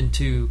mission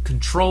to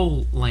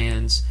control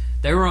lands.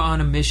 They were on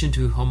a mission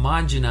to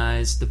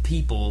homogenize the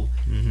people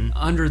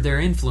under their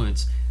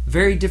influence.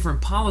 Very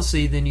different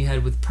policy than you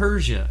had with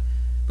Persia.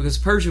 Because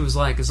Persia was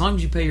like, as long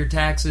as you pay your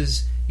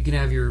taxes, you can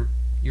have your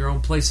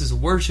own places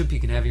of worship, you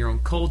can have your own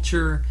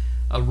culture.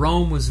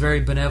 Rome was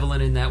very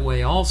benevolent in that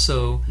way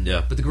also.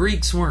 Yeah. But the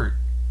Greeks weren't.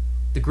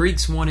 The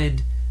Greeks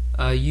wanted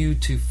you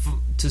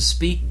to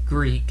speak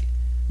Greek.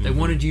 They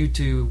wanted you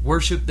to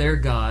worship their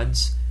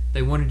gods.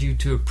 They wanted you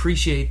to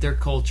appreciate their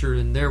culture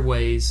and their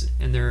ways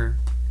and their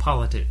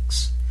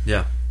politics.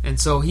 Yeah. And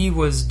so he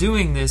was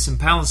doing this in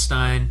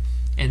Palestine,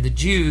 and the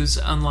Jews,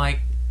 unlike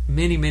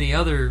many, many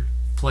other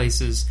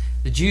places,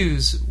 the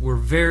Jews were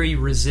very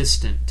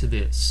resistant to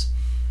this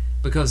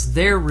because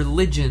their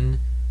religion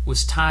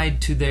was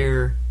tied to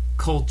their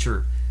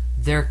culture.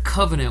 Their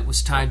covenant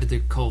was tied to their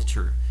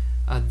culture.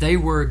 They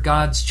were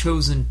God's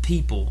chosen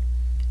people.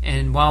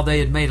 And while they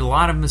had made a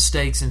lot of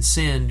mistakes and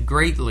sinned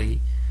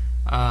greatly,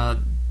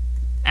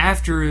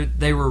 after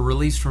they were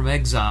released from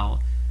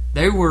exile,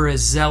 they were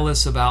as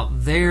zealous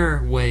about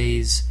their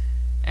ways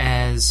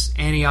as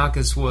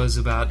Antiochus was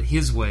about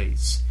his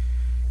ways.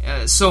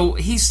 So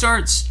he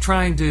starts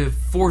trying to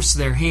force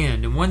their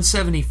hand. In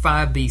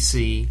 175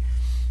 BC,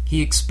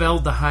 he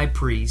expelled the high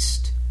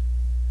priest,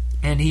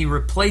 and he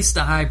replaced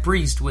the high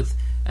priest with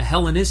a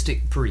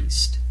Hellenistic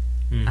priest.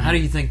 How do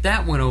you think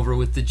that went over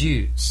with the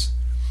Jews?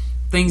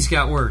 Things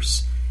got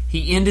worse.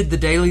 He ended the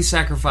daily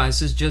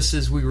sacrifices, just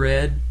as we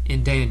read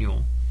in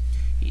Daniel.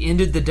 He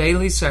ended the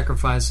daily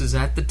sacrifices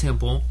at the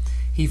temple.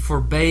 He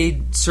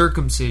forbade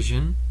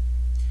circumcision,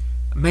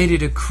 made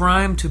it a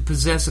crime to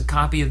possess a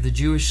copy of the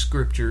Jewish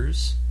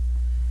scriptures.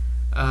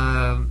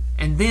 And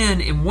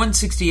then in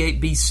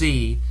 168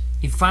 BC,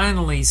 he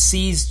finally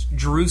seized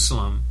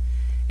Jerusalem,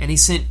 and he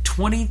sent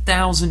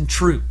 20,000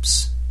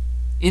 troops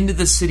into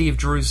the city of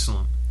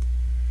Jerusalem.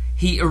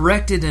 He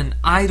erected an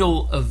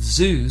idol of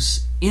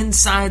Zeus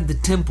inside the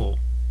temple,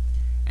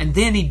 and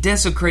then he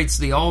desecrates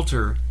the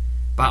altar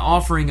by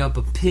offering up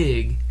a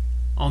pig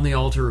on the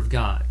altar of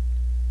God.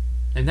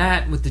 And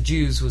that, with the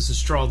Jews, was the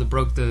straw that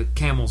broke the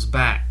camel's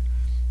back.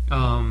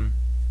 This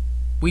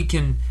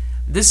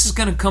is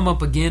going to come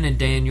up again in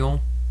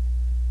Daniel,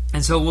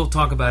 and so we'll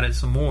talk about it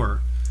some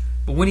more.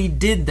 But when he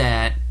did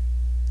that,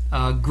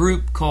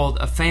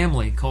 a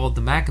family called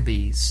the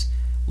Maccabees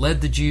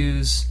led the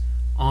Jews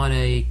on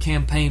a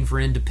campaign for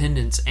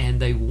independence,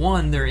 and they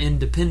won their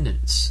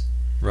independence.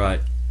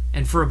 Right.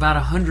 And for about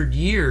 100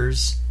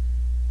 years,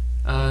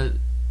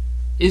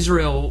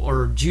 Israel,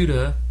 or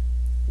Judah,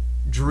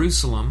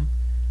 Jerusalem,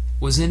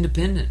 was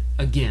independent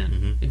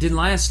again. It didn't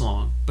last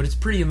long, but it's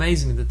pretty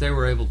amazing that they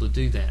were able to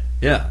do that.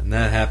 Yeah, and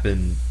that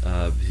happened.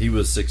 He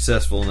was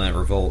successful in that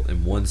revolt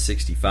in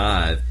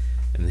 165,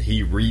 and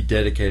he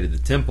rededicated the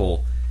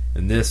temple,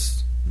 and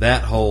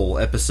that whole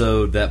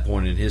episode, that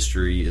point in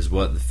history, is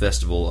what the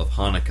festival of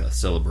Hanukkah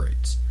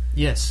celebrates.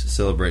 Yes. It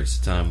celebrates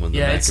the time when the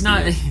Maccabees... it's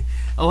not...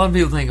 A lot of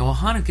people think,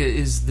 Hanukkah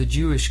is the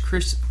Jewish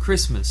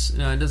Christmas.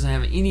 No, it doesn't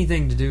have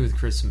anything to do with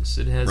Christmas.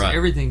 It has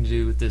everything to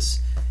do with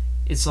this.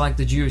 It's like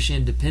the Jewish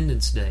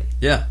Independence Day.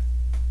 Yeah.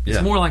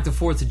 It's more like the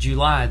 4th of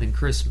July than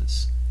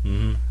Christmas.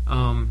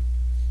 Well,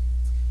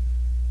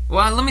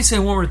 let me say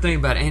one more thing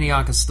about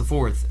Antiochus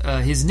IV.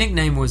 His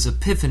nickname was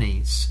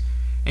Epiphanes.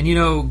 And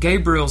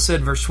Gabriel said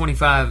in verse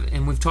 25,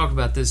 and we've talked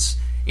about this,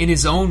 in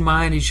his own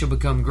mind he shall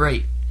become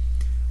great.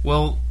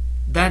 Well,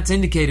 that's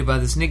indicated by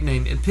this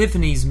nickname.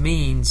 Epiphanes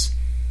means,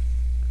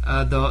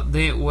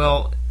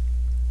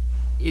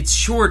 it's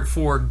short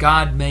for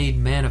God made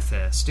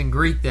manifest. In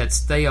Greek,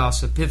 that's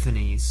Theos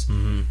Epiphanes.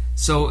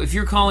 So if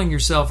you're calling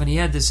yourself, and he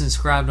had this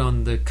inscribed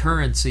on the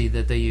currency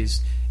that they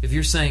used, if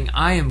you're saying,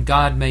 I am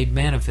God made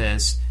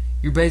manifest,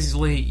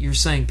 you're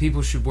saying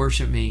people should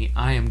worship me,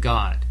 I am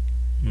God.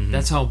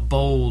 That's how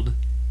bold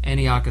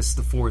Antiochus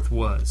IV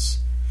was.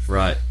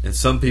 Right. And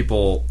some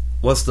people,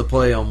 what's the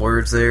play on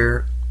words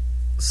there?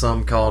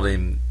 Some called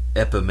him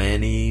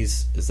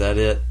Epimanes. Is that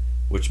it?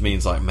 Which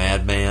means like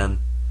madman.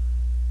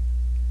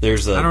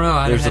 There's a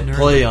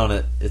play on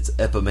it. It's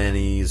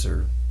Epimanes,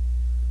 or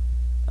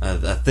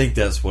I think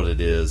that's what it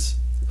is.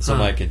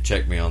 Somebody can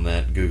check me on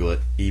that. Google it.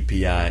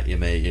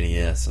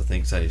 Epimanes. I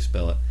think that's how you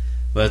spell it.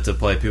 But to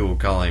play, people will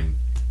call him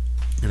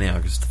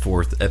Antiochus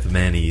IV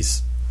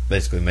Epiphanes,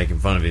 basically making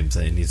fun of him,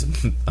 saying he's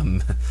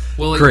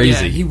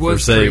crazy he was for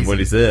saying crazy. what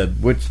he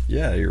said. Which,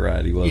 yeah, you're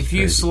right. He was If crazy.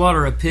 you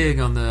slaughter a pig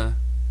on the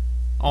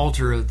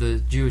altar of the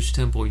Jewish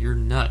temple, you're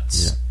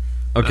nuts.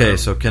 Yeah. Okay,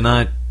 so can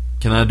I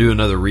do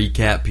another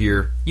recap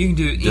here? You can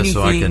do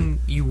anything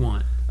you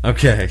want.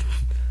 Okay.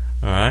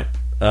 All right.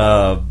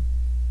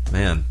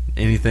 Man,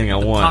 anything I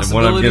want. And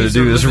what I'm going to possibilities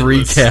do are is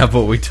limitless. recap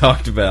what we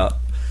talked about.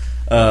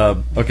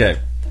 Okay.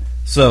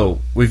 So,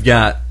 we've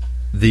got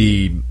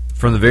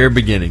from the very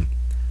beginning,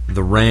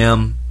 the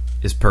ram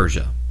is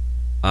Persia.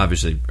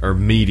 Obviously, or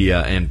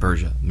Media and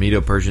Persia.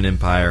 Medo-Persian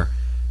Empire.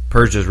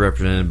 Persia is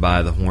represented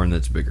by the horn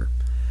that's bigger.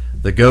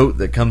 The goat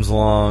that comes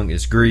along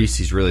is Greece.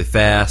 He's really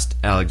fast.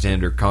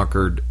 Alexander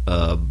conquered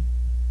what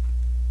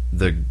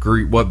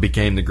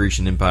became the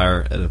Grecian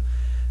Empire at a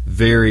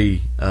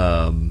very,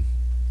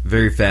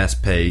 very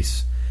fast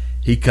pace.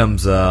 He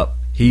comes up.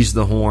 He's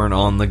the horn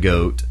on the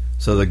goat.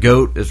 So the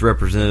goat is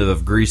representative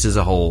of Greece as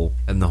a whole,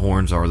 and the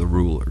horns are the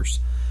rulers.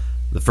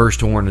 The first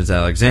horn is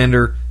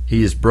Alexander.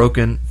 He is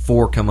broken.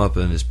 4 come up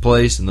in his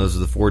place, and those are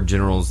the 4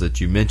 generals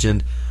that you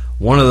mentioned.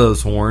 One of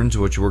those horns,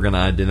 which we're going to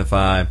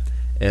identify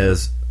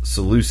as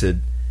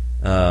Seleucid,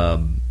 or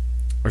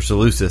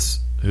Seleucus,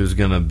 who's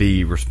going to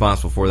be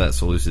responsible for that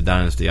Seleucid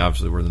dynasty,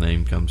 obviously where the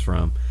name comes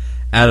from.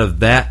 Out of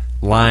that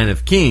line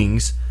of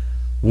kings,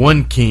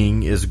 one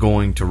king is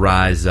going to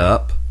rise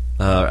up.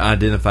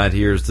 Identified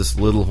here as this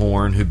little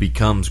horn who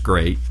becomes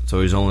great.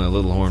 So he's only a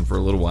little horn for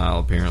a little while,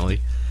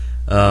 apparently.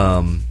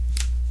 And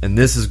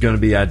this is going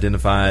to be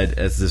identified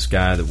as this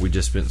guy that we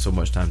just spent so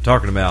much time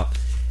talking about,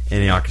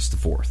 Antiochus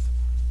IV.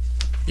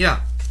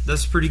 Yeah,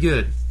 that's pretty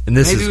good. And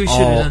this Maybe we is should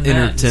have all done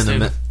that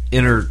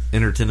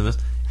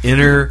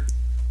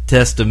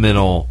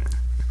intertestamental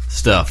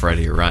stuff right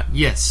here, right?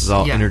 Yes. This is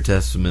all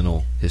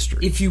intertestamental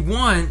history. If you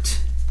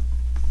want,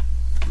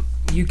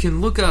 you can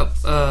look up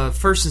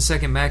 1st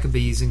and 2nd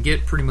Maccabees and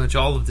get pretty much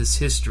all of this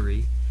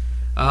history.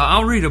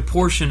 I'll read a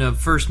portion of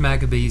 1st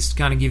Maccabees to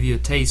kind of give you a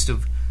taste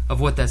of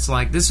what that's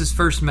like. This is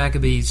 1st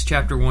Maccabees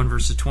chapter 1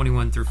 verses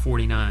 21 through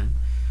 49.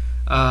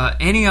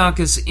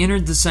 Antiochus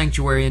entered the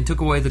sanctuary and took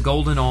away the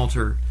golden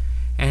altar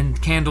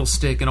and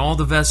candlestick and all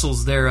the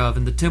vessels thereof,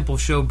 and the temple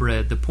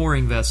showbread, the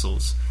pouring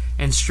vessels,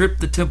 and stripped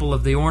the temple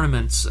of the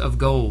ornaments of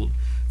gold.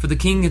 For the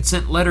king had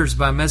sent letters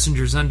by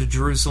messengers unto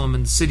Jerusalem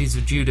and the cities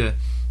of Judah,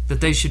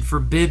 that they should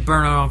forbid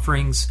burnt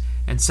offerings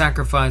and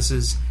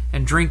sacrifices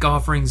and drink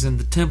offerings in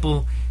the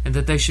temple, and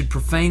that they should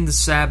profane the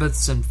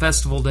Sabbaths and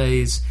festival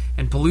days,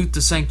 and pollute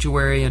the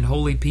sanctuary and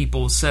holy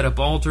people, set up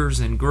altars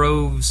and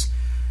groves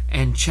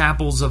and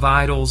chapels of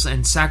idols,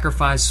 and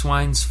sacrifice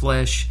swine's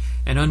flesh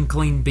and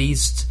unclean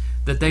beasts,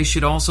 that they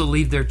should also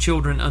leave their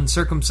children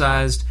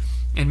uncircumcised,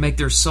 and make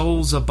their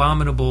souls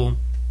abominable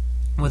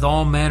with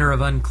all manner of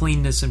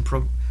uncleanness and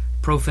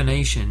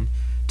profanation,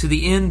 to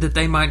the end that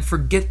they might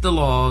forget the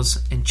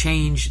laws and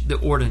change the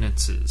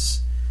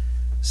ordinances.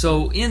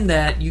 So in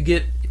that, you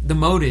get the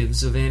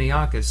motives of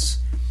Antiochus.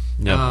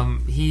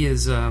 Yep. He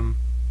is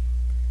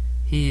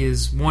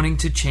wanting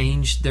to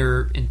change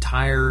their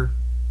entire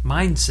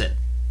mindset,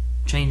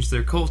 change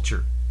their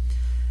culture.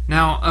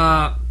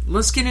 Now,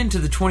 let's get into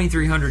the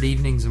 2300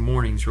 evenings and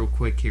mornings real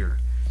quick here.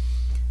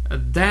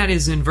 That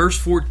is in verse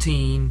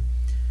 14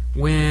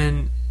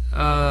 when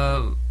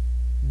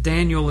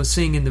Daniel is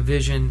seeing in the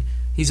vision.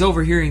 He's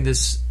overhearing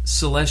this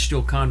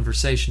celestial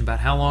conversation about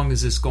how long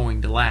is this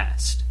going to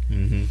last.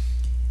 Mm-hmm.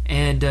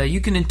 And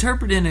you can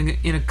interpret it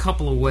in a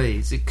couple of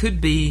ways. It could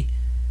be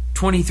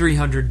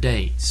 2300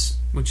 days,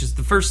 which is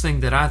the first thing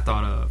that I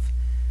thought of,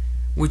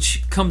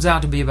 which comes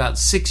out to be about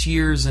 6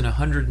 years and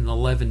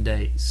 111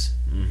 days.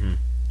 Mm-hmm.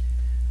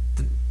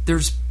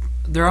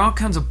 There are all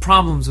kinds of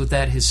problems with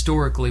that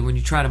historically when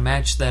you try to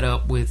match that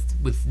up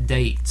with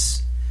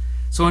dates.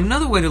 So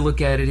another way to look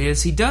at it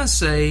is he does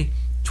say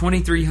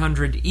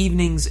 2300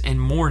 evenings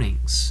and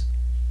mornings.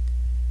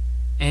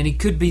 And he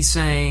could be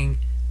saying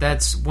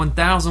that's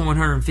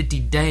 1,150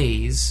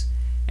 days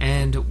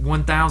and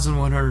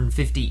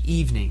 1,150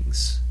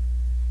 evenings.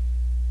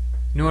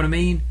 You know what I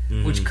mean?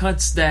 Mm-hmm. Which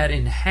cuts that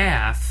in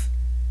half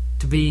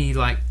to be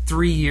like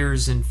 3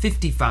 years and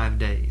 55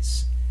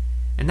 days.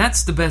 And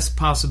that's the best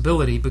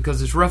possibility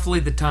because it's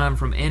roughly the time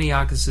from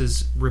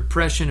Antiochus's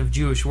repression of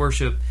Jewish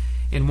worship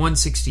in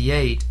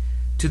 168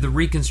 to the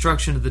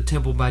reconstruction of the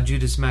temple by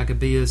Judas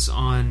Maccabeus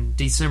on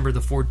December the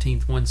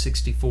 14th,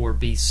 164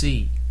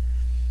 BC.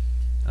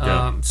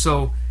 Yeah.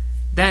 So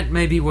that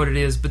may be what it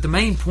is, but the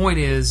main point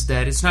is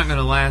that it's not going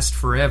to last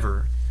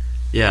forever.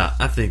 Yeah,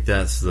 I think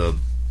that's the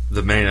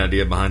main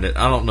idea behind it.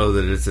 I don't know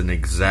that it's an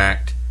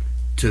exact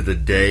to the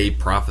day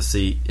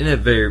prophecy, and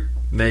it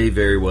may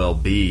very well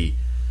be.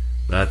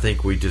 But I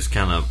think we just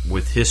kind of,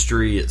 with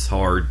history, it's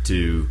hard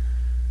to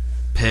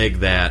peg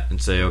that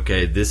and say,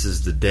 okay, this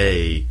is the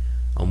day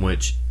on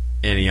which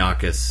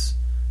Antiochus,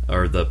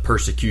 or the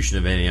persecution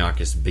of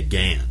Antiochus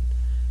began.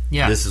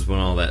 Yeah. This is when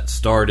all that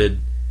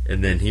started.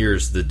 and then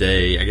here's the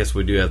day. I guess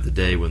we do have the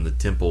day when the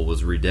temple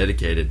was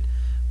rededicated,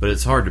 but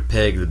it's hard to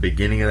peg the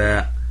beginning of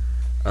that.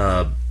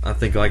 I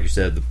think, like you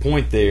said, the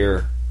point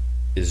there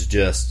is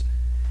just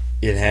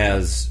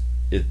this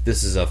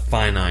is a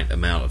finite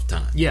amount of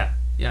time. Yeah.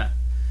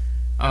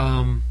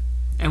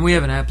 And we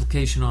have an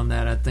application on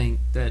that, I think,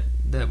 that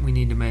we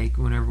need to make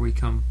whenever we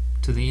come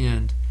to the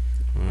end.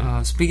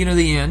 Speaking of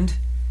the end,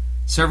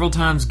 several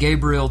times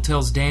Gabriel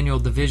tells Daniel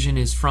the vision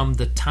is from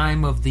the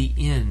time of the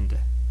end.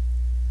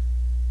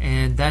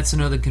 And that's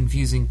another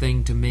confusing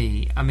thing to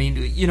me. I mean,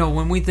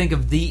 when we think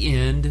of the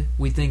end,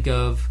 we think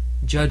of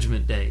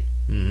Judgment Day.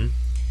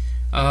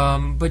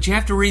 Mm-hmm. But you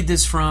have to read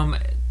this from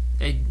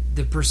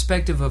the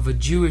perspective of a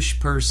Jewish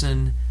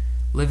person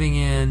living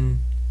in,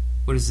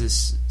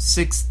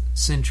 6th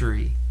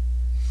century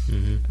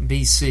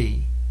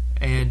BC.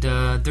 And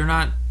they're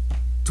not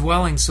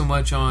dwelling so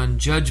much on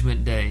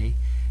Judgment Day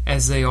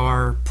as they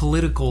are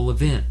political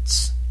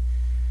events.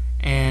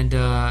 And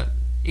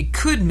it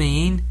could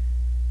mean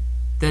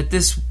that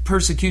this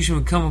persecution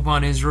would come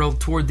upon Israel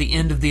toward the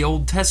end of the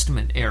Old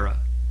Testament era,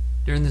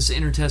 during this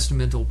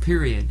intertestamental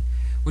period,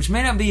 which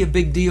may not be a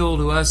big deal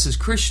to us as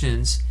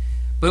Christians,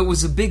 but it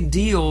was a big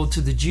deal to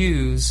the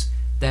Jews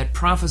that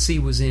prophecy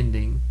was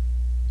ending,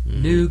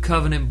 new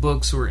covenant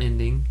books were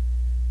ending.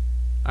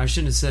 I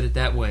shouldn't have said it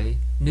that way.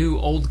 New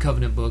Old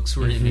Covenant books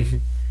were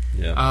ending.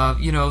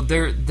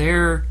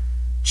 Their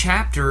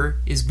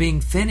chapter is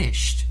being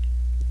finished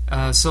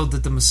so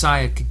that the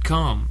Messiah could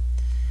come.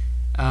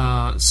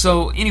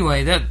 So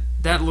anyway,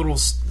 that little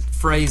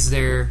phrase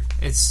there,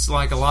 it's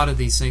like a lot of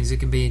these things. It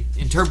can be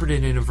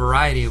interpreted in a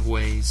variety of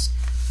ways.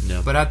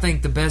 Yeah. But I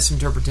think the best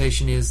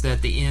interpretation is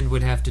that the end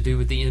would have to do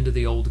with the end of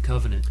the Old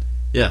Covenant.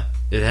 Yeah,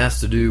 it has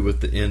to do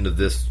with the end of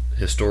this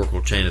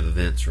historical chain of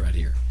events right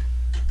here.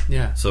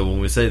 Yeah. So when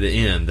we say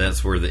the end,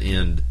 that's where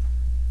the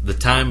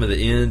time of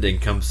the end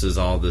encompasses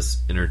all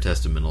this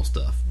intertestamental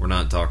stuff. We're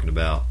not talking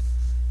about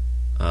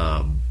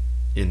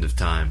end of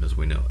time as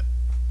we know it.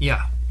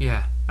 Yeah.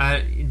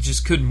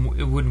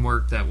 It wouldn't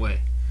work that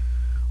way.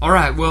 All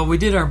right, well, we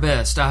did our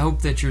best. I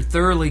hope that you're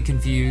thoroughly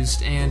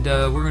confused, and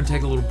we're going to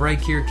take a little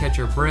break here, catch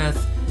our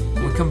breath.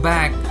 When we come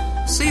back,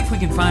 see if we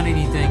can find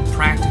anything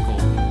practical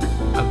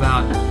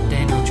about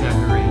Daniel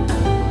chapter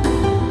 8.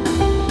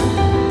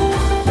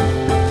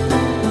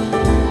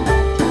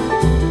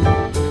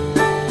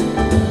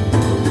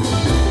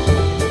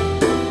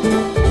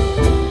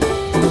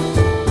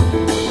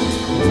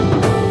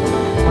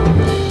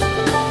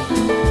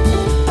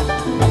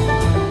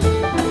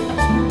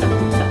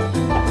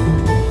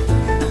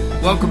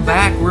 Welcome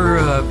back. We're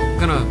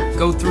going to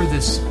go through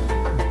this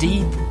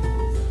deep,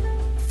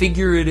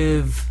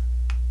 figurative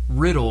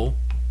riddle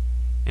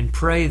and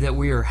pray that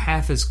we are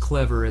half as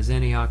clever as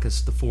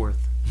Antiochus IV.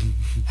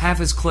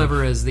 Half as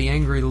clever as the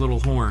angry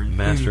little horn.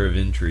 Master of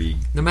intrigue.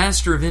 The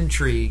master of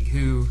intrigue,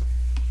 who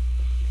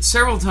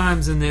several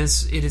times in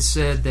this it is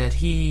said that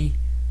he,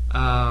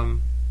 how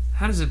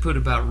does it put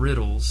about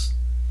riddles?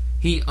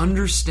 He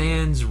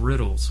understands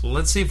riddles. Well,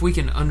 let's see if we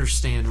can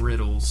understand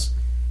riddles,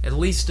 at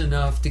least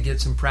enough to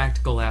get some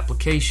practical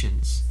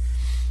applications.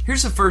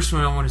 Here's the first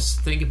one I want us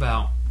to think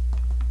about,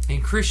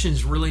 and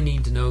Christians really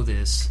need to know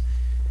this,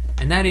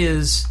 and that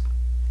is,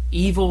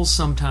 evil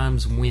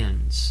sometimes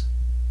wins.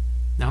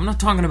 Now, I'm not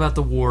talking about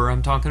the war,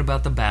 I'm talking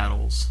about the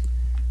battles.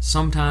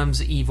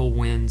 Sometimes evil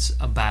wins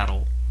a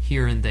battle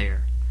here and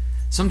there.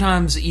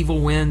 Sometimes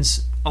evil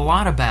wins a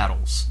lot of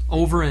battles,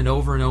 over and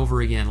over and over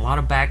again, a lot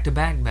of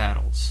back-to-back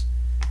battles.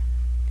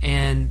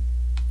 And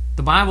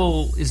the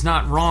Bible is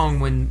not wrong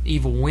when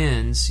evil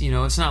wins.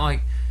 It's not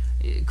like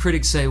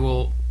critics say,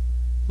 well,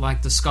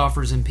 like the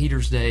scoffers in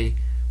Peter's day,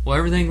 well,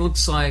 everything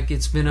looks like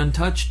it's been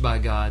untouched by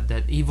God,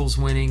 that evil's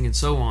winning and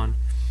so on.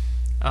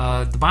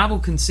 The Bible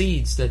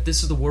concedes that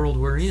this is the world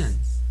we're in,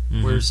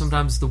 where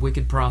sometimes the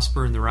wicked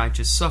prosper and the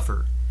righteous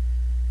suffer.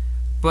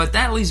 But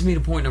that leads me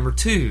to point number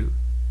 2.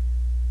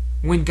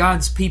 When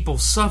God's people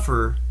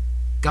suffer,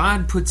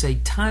 God puts a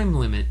time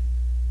limit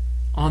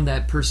on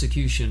that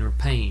persecution or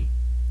pain,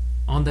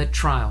 on that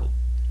trial.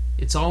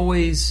 It's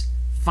always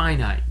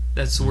finite.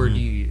 That's the word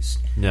you used.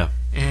 Yeah.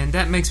 And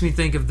that makes me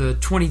think of the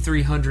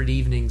 2,300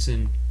 evenings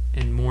and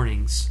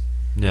mornings.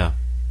 Yeah.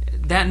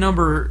 That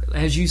number,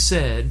 as you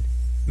said,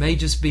 may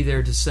just be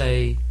there to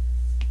say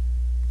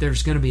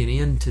there's going to be an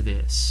end to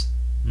this.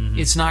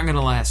 It's not going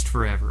to last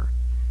forever.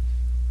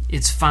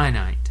 It's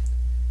finite.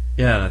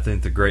 Yeah, and I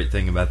think the great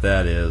thing about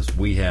that is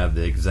we have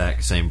the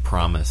exact same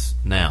promise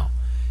now.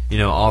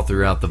 All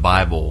throughout the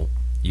Bible,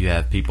 you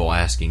have people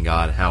asking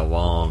God, how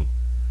long?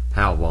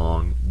 How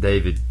long?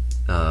 David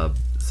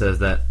says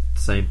that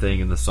same thing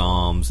in the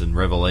Psalms and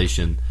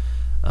Revelation.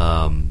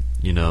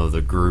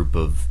 The group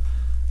of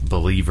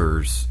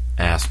believers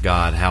ask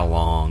God, how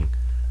long?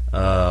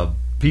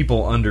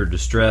 People under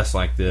distress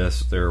like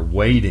this, they're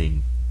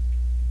waiting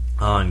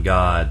on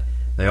God.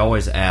 They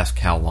always ask,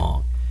 how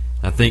long?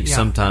 I think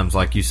sometimes,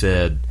 like you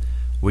said,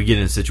 we get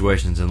in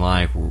situations in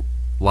life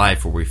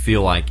where we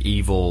feel like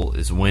evil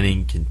is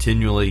winning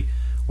continually,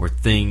 where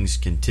things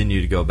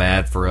continue to go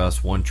bad for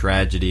us, one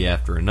tragedy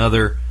after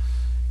another,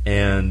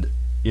 And,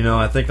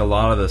 I think a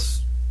lot of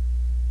us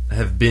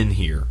have been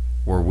here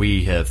where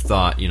we have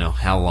thought,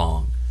 how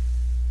long?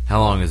 How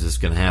long is this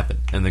going to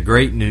happen? And the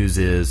great news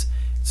is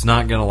it's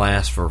not going to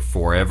last for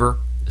forever.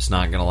 It's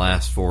not going to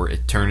last for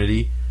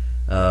eternity.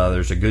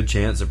 There's a good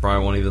chance it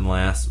probably won't even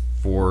last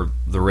for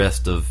the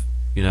rest of,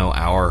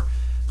 our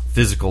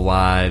physical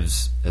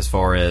lives, as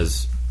far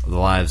as the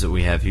lives that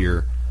we have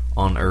here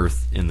on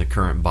earth in the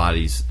current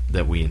bodies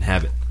that we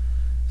inhabit.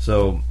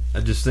 So I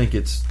just think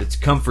it's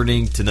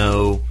comforting to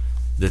know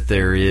that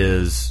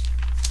there's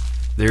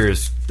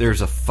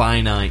a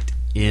finite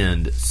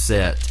end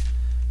set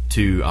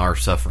to our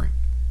suffering,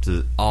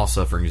 to all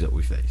sufferings that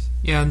we face.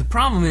 Yeah, and the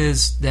problem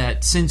is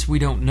that since we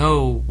don't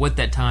know what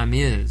that time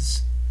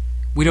is,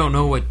 we don't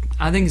know what...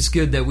 I think it's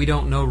good that we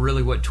don't know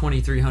really what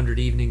 2,300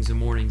 evenings and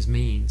mornings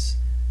means.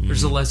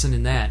 There's a lesson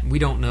in that. We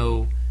don't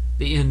know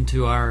the end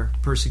to our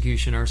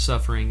persecution, our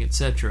suffering,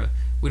 etc.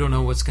 We don't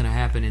know what's going to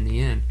happen in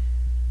the end.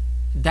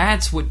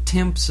 That's what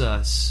tempts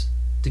us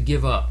to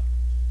give up.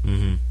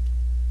 Mm-hmm.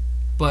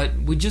 But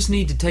we just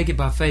need to take it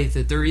by faith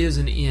that there is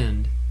an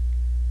end,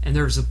 and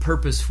there's a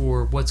purpose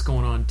for what's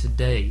going on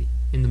today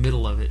in the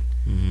middle of it.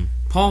 Mm-hmm.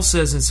 Paul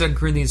says in 2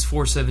 Corinthians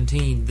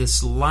 4:17,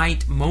 this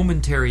light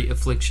momentary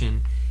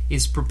affliction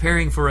is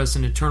preparing for us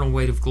an eternal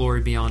weight of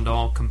glory beyond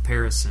all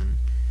comparison.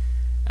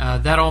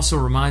 That also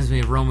reminds me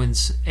of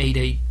Romans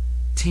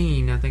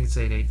 8:18. I think it's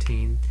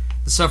 8:18.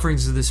 The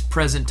sufferings of this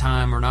present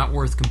time are not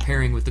worth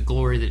comparing with the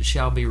glory that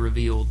shall be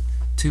revealed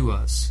to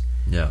us.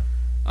 Yeah.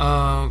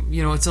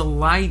 It's a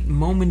light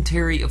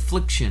momentary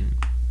affliction.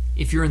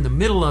 If you're in the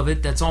middle of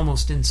it, that's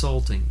almost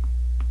insulting.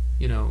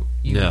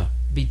 You'd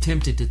be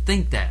tempted to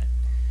think that.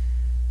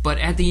 But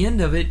at the end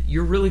of it,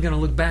 you're really going to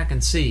look back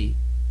and see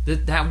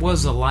that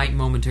was a light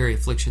momentary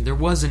affliction. There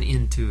was an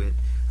end to it.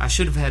 I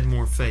should have had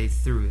more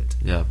faith through it.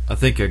 Yeah, I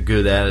think a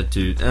good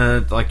attitude,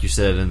 like you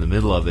said, in the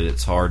middle of it,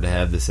 it's hard to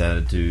have this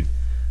attitude.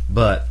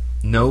 But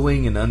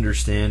knowing and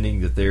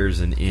understanding that there's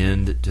an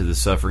end to the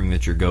suffering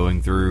that you're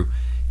going through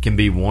can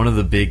be one of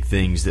the big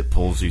things that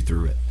pulls you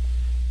through it.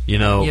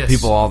 Yes.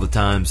 People all the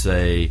time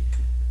say,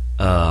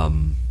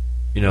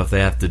 if they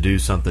have to do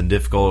something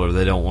difficult or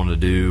they don't want to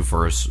do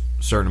for a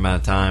certain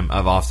amount of time,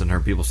 I've often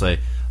heard people say,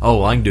 oh,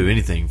 well, I can do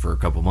anything for a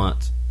couple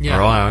months. Yeah.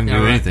 Or I can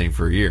do anything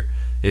for a year.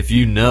 If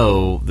you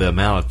know the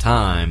amount of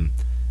time,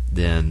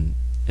 then,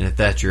 and if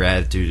that's your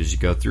attitude as you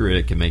go through it,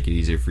 it can make it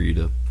easier for you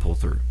to pull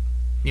through.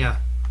 Yeah.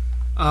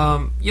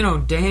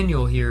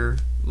 Daniel here,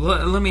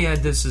 let me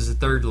add this as a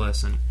third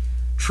lesson.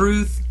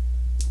 Truth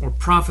or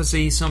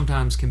prophecy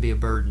sometimes can be a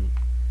burden.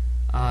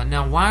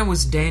 Now, why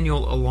was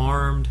Daniel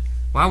alarmed?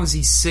 Why was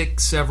he sick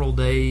several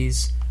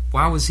days?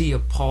 Why was he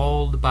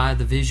appalled by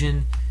the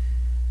vision?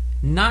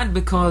 Not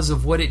because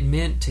of what it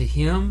meant to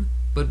him,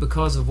 but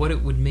because of what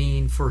it would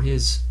mean for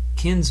his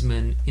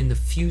kinsmen in the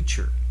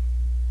future.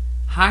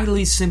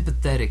 Highly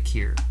sympathetic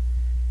here.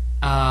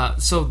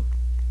 So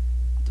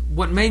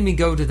what made me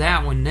go to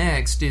that one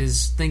next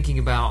is thinking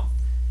about,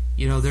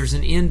 there's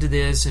an end to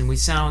this, and we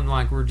sound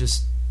like we're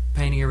just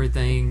painting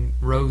everything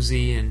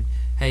rosy, and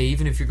hey,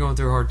 even if you're going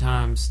through hard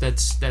times,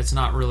 that's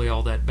not really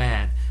all that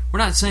bad. We're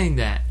not saying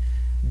that.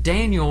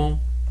 Daniel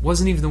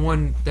wasn't even the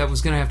one that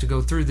was going to have to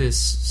go through this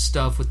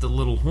stuff with the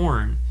little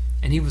horn,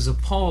 and he was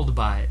appalled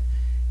by it.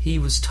 He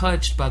was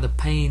touched by the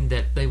pain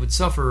that they would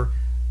suffer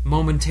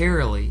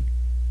momentarily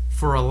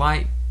for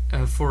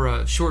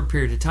a short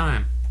period of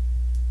time.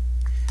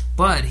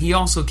 But he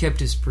also kept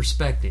his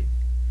perspective.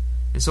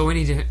 And so we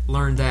need to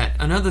learn that.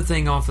 Another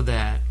thing off of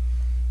that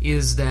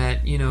is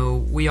that,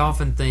 we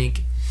often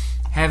think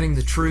having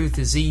the truth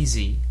is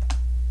easy.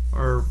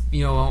 Or,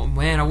 oh,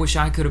 man, I wish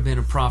I could have been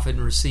a prophet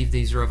and received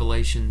these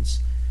revelations.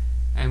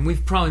 And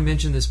we've probably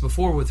mentioned this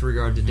before with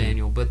regard to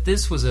Daniel, but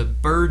this was a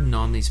burden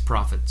on these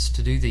prophets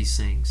to do these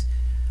things.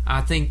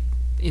 I think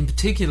in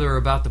particular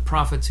about the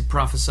prophets who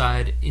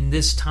prophesied in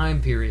this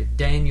time period,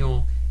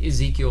 Daniel,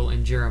 Ezekiel,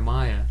 and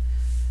Jeremiah.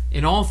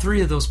 In all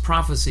three of those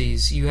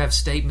prophecies, you have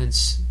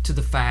statements to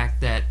the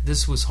fact that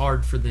this was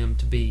hard for them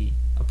to be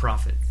a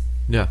prophet.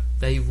 Yeah.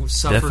 They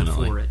suffered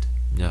Definitely. for it.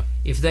 Yeah.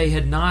 If they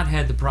had not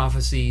had the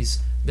prophecies,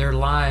 their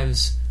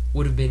lives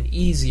would have been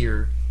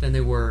easier than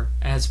they were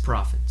as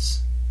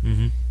prophets.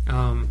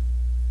 Mm-hmm.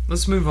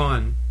 Let's move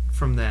on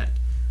from that.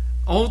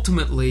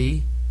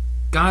 Ultimately,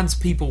 God's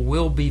people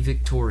will be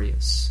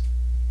victorious.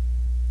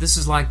 This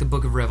is like the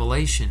book of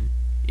Revelation.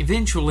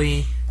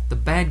 Eventually, the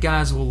bad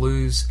guys will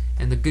lose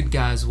and the good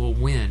guys will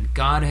win.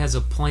 God has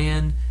a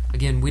plan.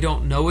 Again, we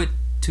don't know it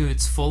to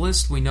its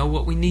fullest. We know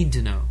what we need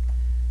to know.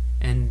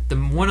 And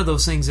one of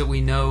those things that we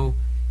know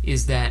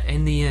is that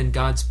in the end,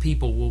 God's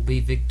people will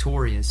be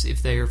victorious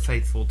if they are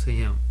faithful to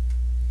Him.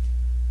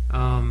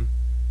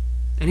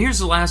 And here's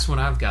the last one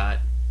I've got,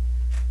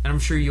 and I'm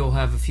sure you'll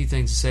have a few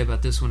things to say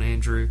about this one,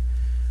 Andrew.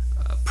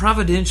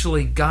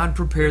 Providentially, God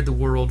prepared the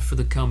world for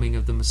the coming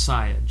of the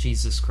Messiah,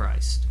 Jesus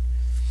Christ.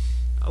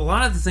 A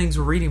lot of the things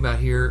we're reading about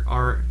here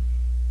are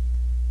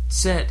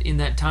set in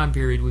that time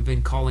period we've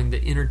been calling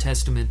the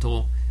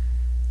intertestamental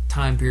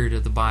time period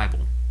of the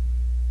Bible.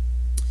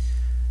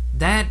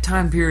 that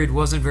time period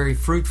wasn't very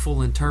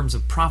fruitful in terms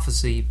of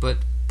prophecy, but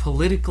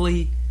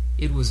politically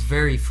it was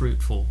very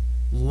fruitful.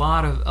 A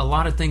lot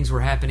of things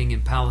were happening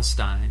in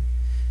Palestine,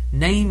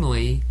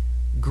 namely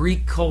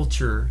Greek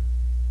culture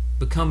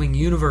becoming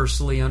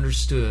universally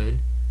understood,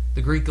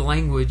 the Greek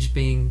language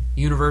being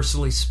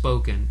universally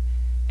spoken,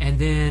 and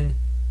then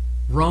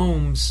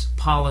Rome's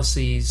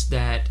policies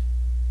that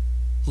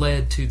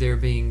led to there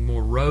being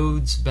more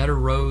roads, better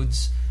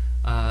roads,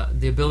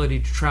 the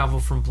ability to travel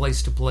from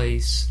place to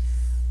place,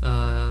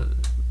 a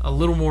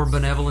little more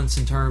benevolence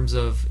in terms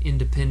of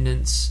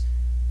independence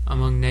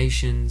among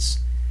nations,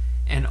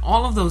 and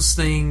all of those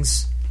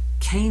things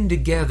came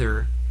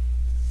together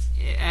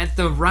at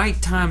the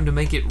right time to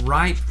make it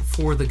ripe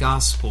for the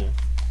gospel.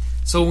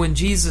 So when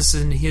Jesus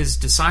and his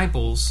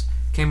disciples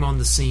came on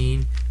the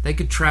scene, they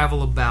could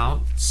travel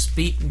about,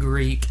 speak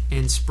Greek,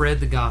 and spread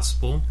the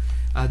gospel.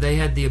 They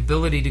had the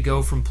ability to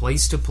go from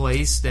place to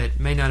place that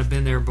may not have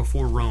been there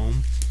before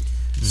Rome.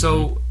 Mm-hmm.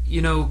 So,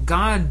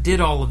 God did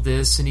all of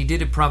this, and he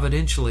did it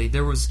providentially.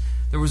 There was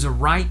a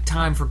right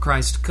time for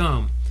Christ to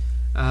come.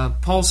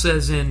 Paul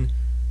says in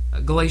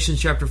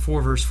Galatians chapter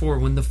 4, verse 4,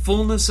 when the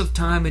fullness of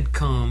time had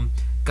come,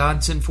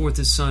 God sent forth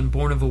his Son,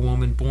 born of a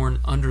woman, born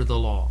under the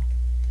law.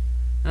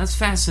 Now, that's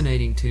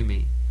fascinating to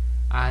me.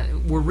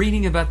 We're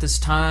reading about this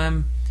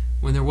time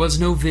when there was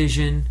no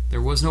vision,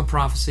 there was no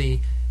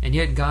prophecy, and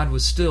yet God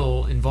was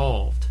still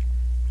involved.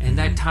 And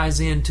that ties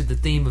into the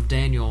theme of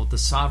Daniel, the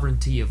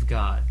sovereignty of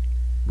God.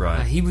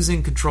 Right. He was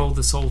in control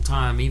this whole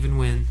time, even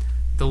when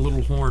the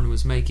little horn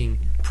was making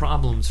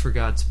problems for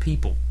God's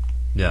people.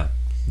 Yeah,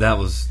 that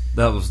was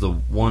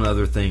the one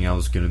other thing I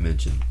was going to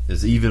mention,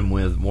 is even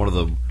with one of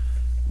the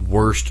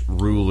worst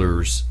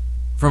rulers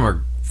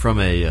from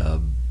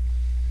a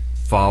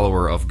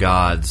follower of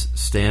God's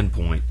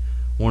standpoint,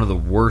 one of the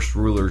worst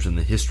rulers in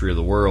the history of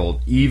the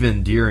world,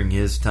 even during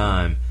his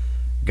time,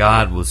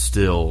 God was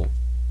still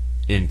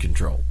in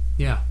control.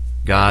 Yeah.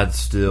 God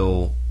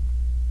still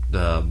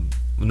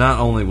not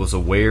only was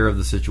aware of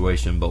the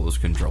situation, but was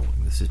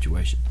controlling the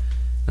situation.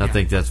 And I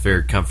think that's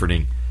very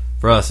comforting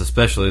for us,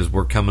 especially as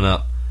we're coming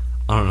up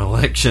on an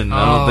election.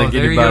 I don't think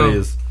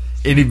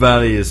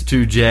anybody is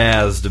too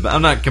jazzed about.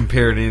 I'm not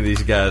comparing any of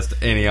these guys to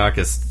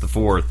Antiochus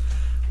IV,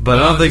 but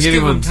I don't think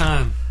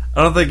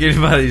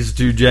anybody's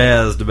too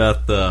jazzed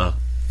about the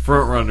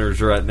front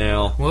runners right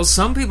now. Well,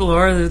 some people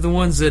are. They're the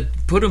ones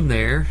that put them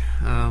there.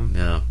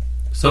 Yeah.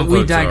 But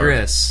we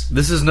digress.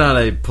 This is not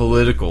a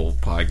political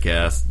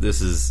podcast.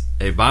 This is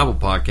a Bible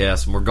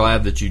podcast, and we're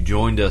glad that you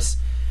joined us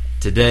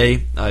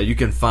today. You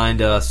can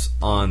find us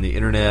on the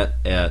internet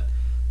at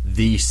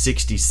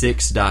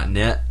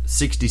the66.net.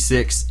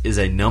 66 is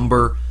a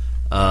number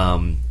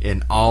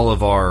in all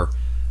of our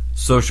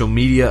social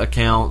media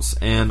accounts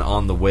and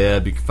on the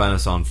web. You can find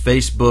us on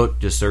Facebook.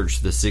 Just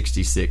search the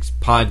 66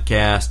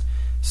 Podcast.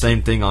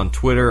 Same thing on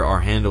Twitter.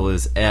 Our handle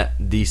is at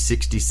the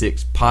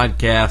 66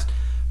 Podcast.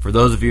 For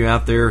those of you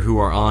out there who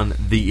are on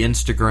the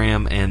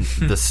Instagram and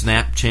the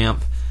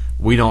Snapchamp,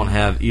 we don't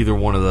have either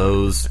one of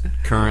those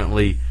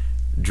currently.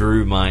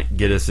 Drew might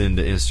get us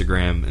into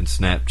Instagram and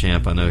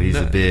Snapchamp. I know he's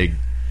a big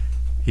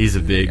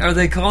Are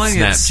they calling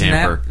it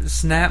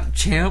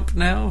Snapchamp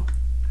now?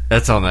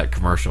 That's on that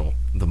commercial.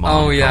 The mom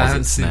calls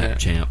it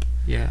Snapchamp.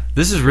 Yeah.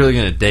 This is really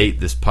going to date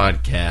this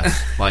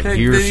podcast. Like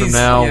years from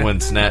now when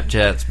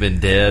Snapchat's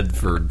been dead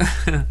for...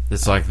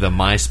 It's like the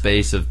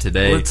MySpace of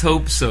today. Let's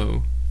hope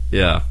so.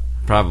 Yeah,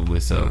 probably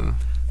so.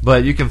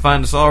 But you can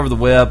find us all over the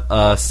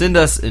web. Send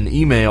us an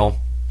email.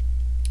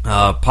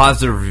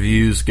 Positive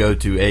reviews go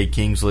to A.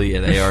 Kingsley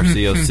at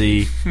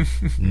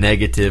ARCOC.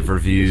 Negative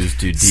reviews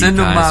to D. Send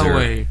them my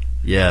way.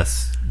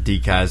 Yes, D.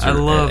 Kaiser at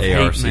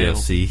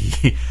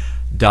ARCOC.com.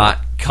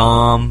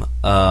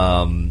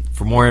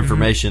 For more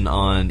information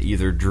on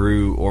either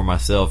Drew or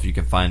myself, you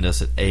can find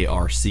us at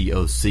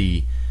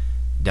ARCOC.com.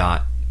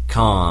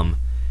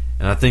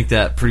 And I think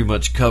that pretty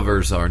much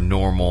covers our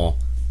normal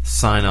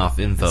sign-off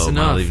info. That's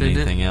enough, not leaving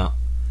anything out.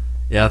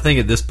 Yeah, I think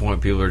at this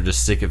point people are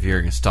just sick of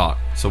hearing us talk.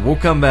 So we'll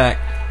come back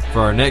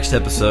for our next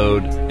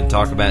episode and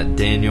talk about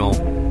Daniel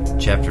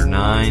chapter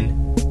 9.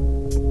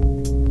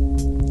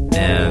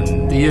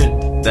 And the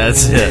end.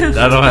 That's it.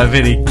 I don't have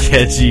any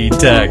catchy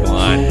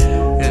tagline.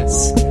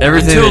 Yes.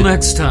 Until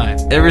next time.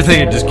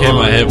 Everything that just came in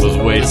my head was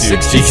way too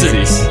cheesy.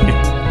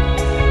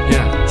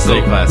 Yeah.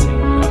 Stay classy.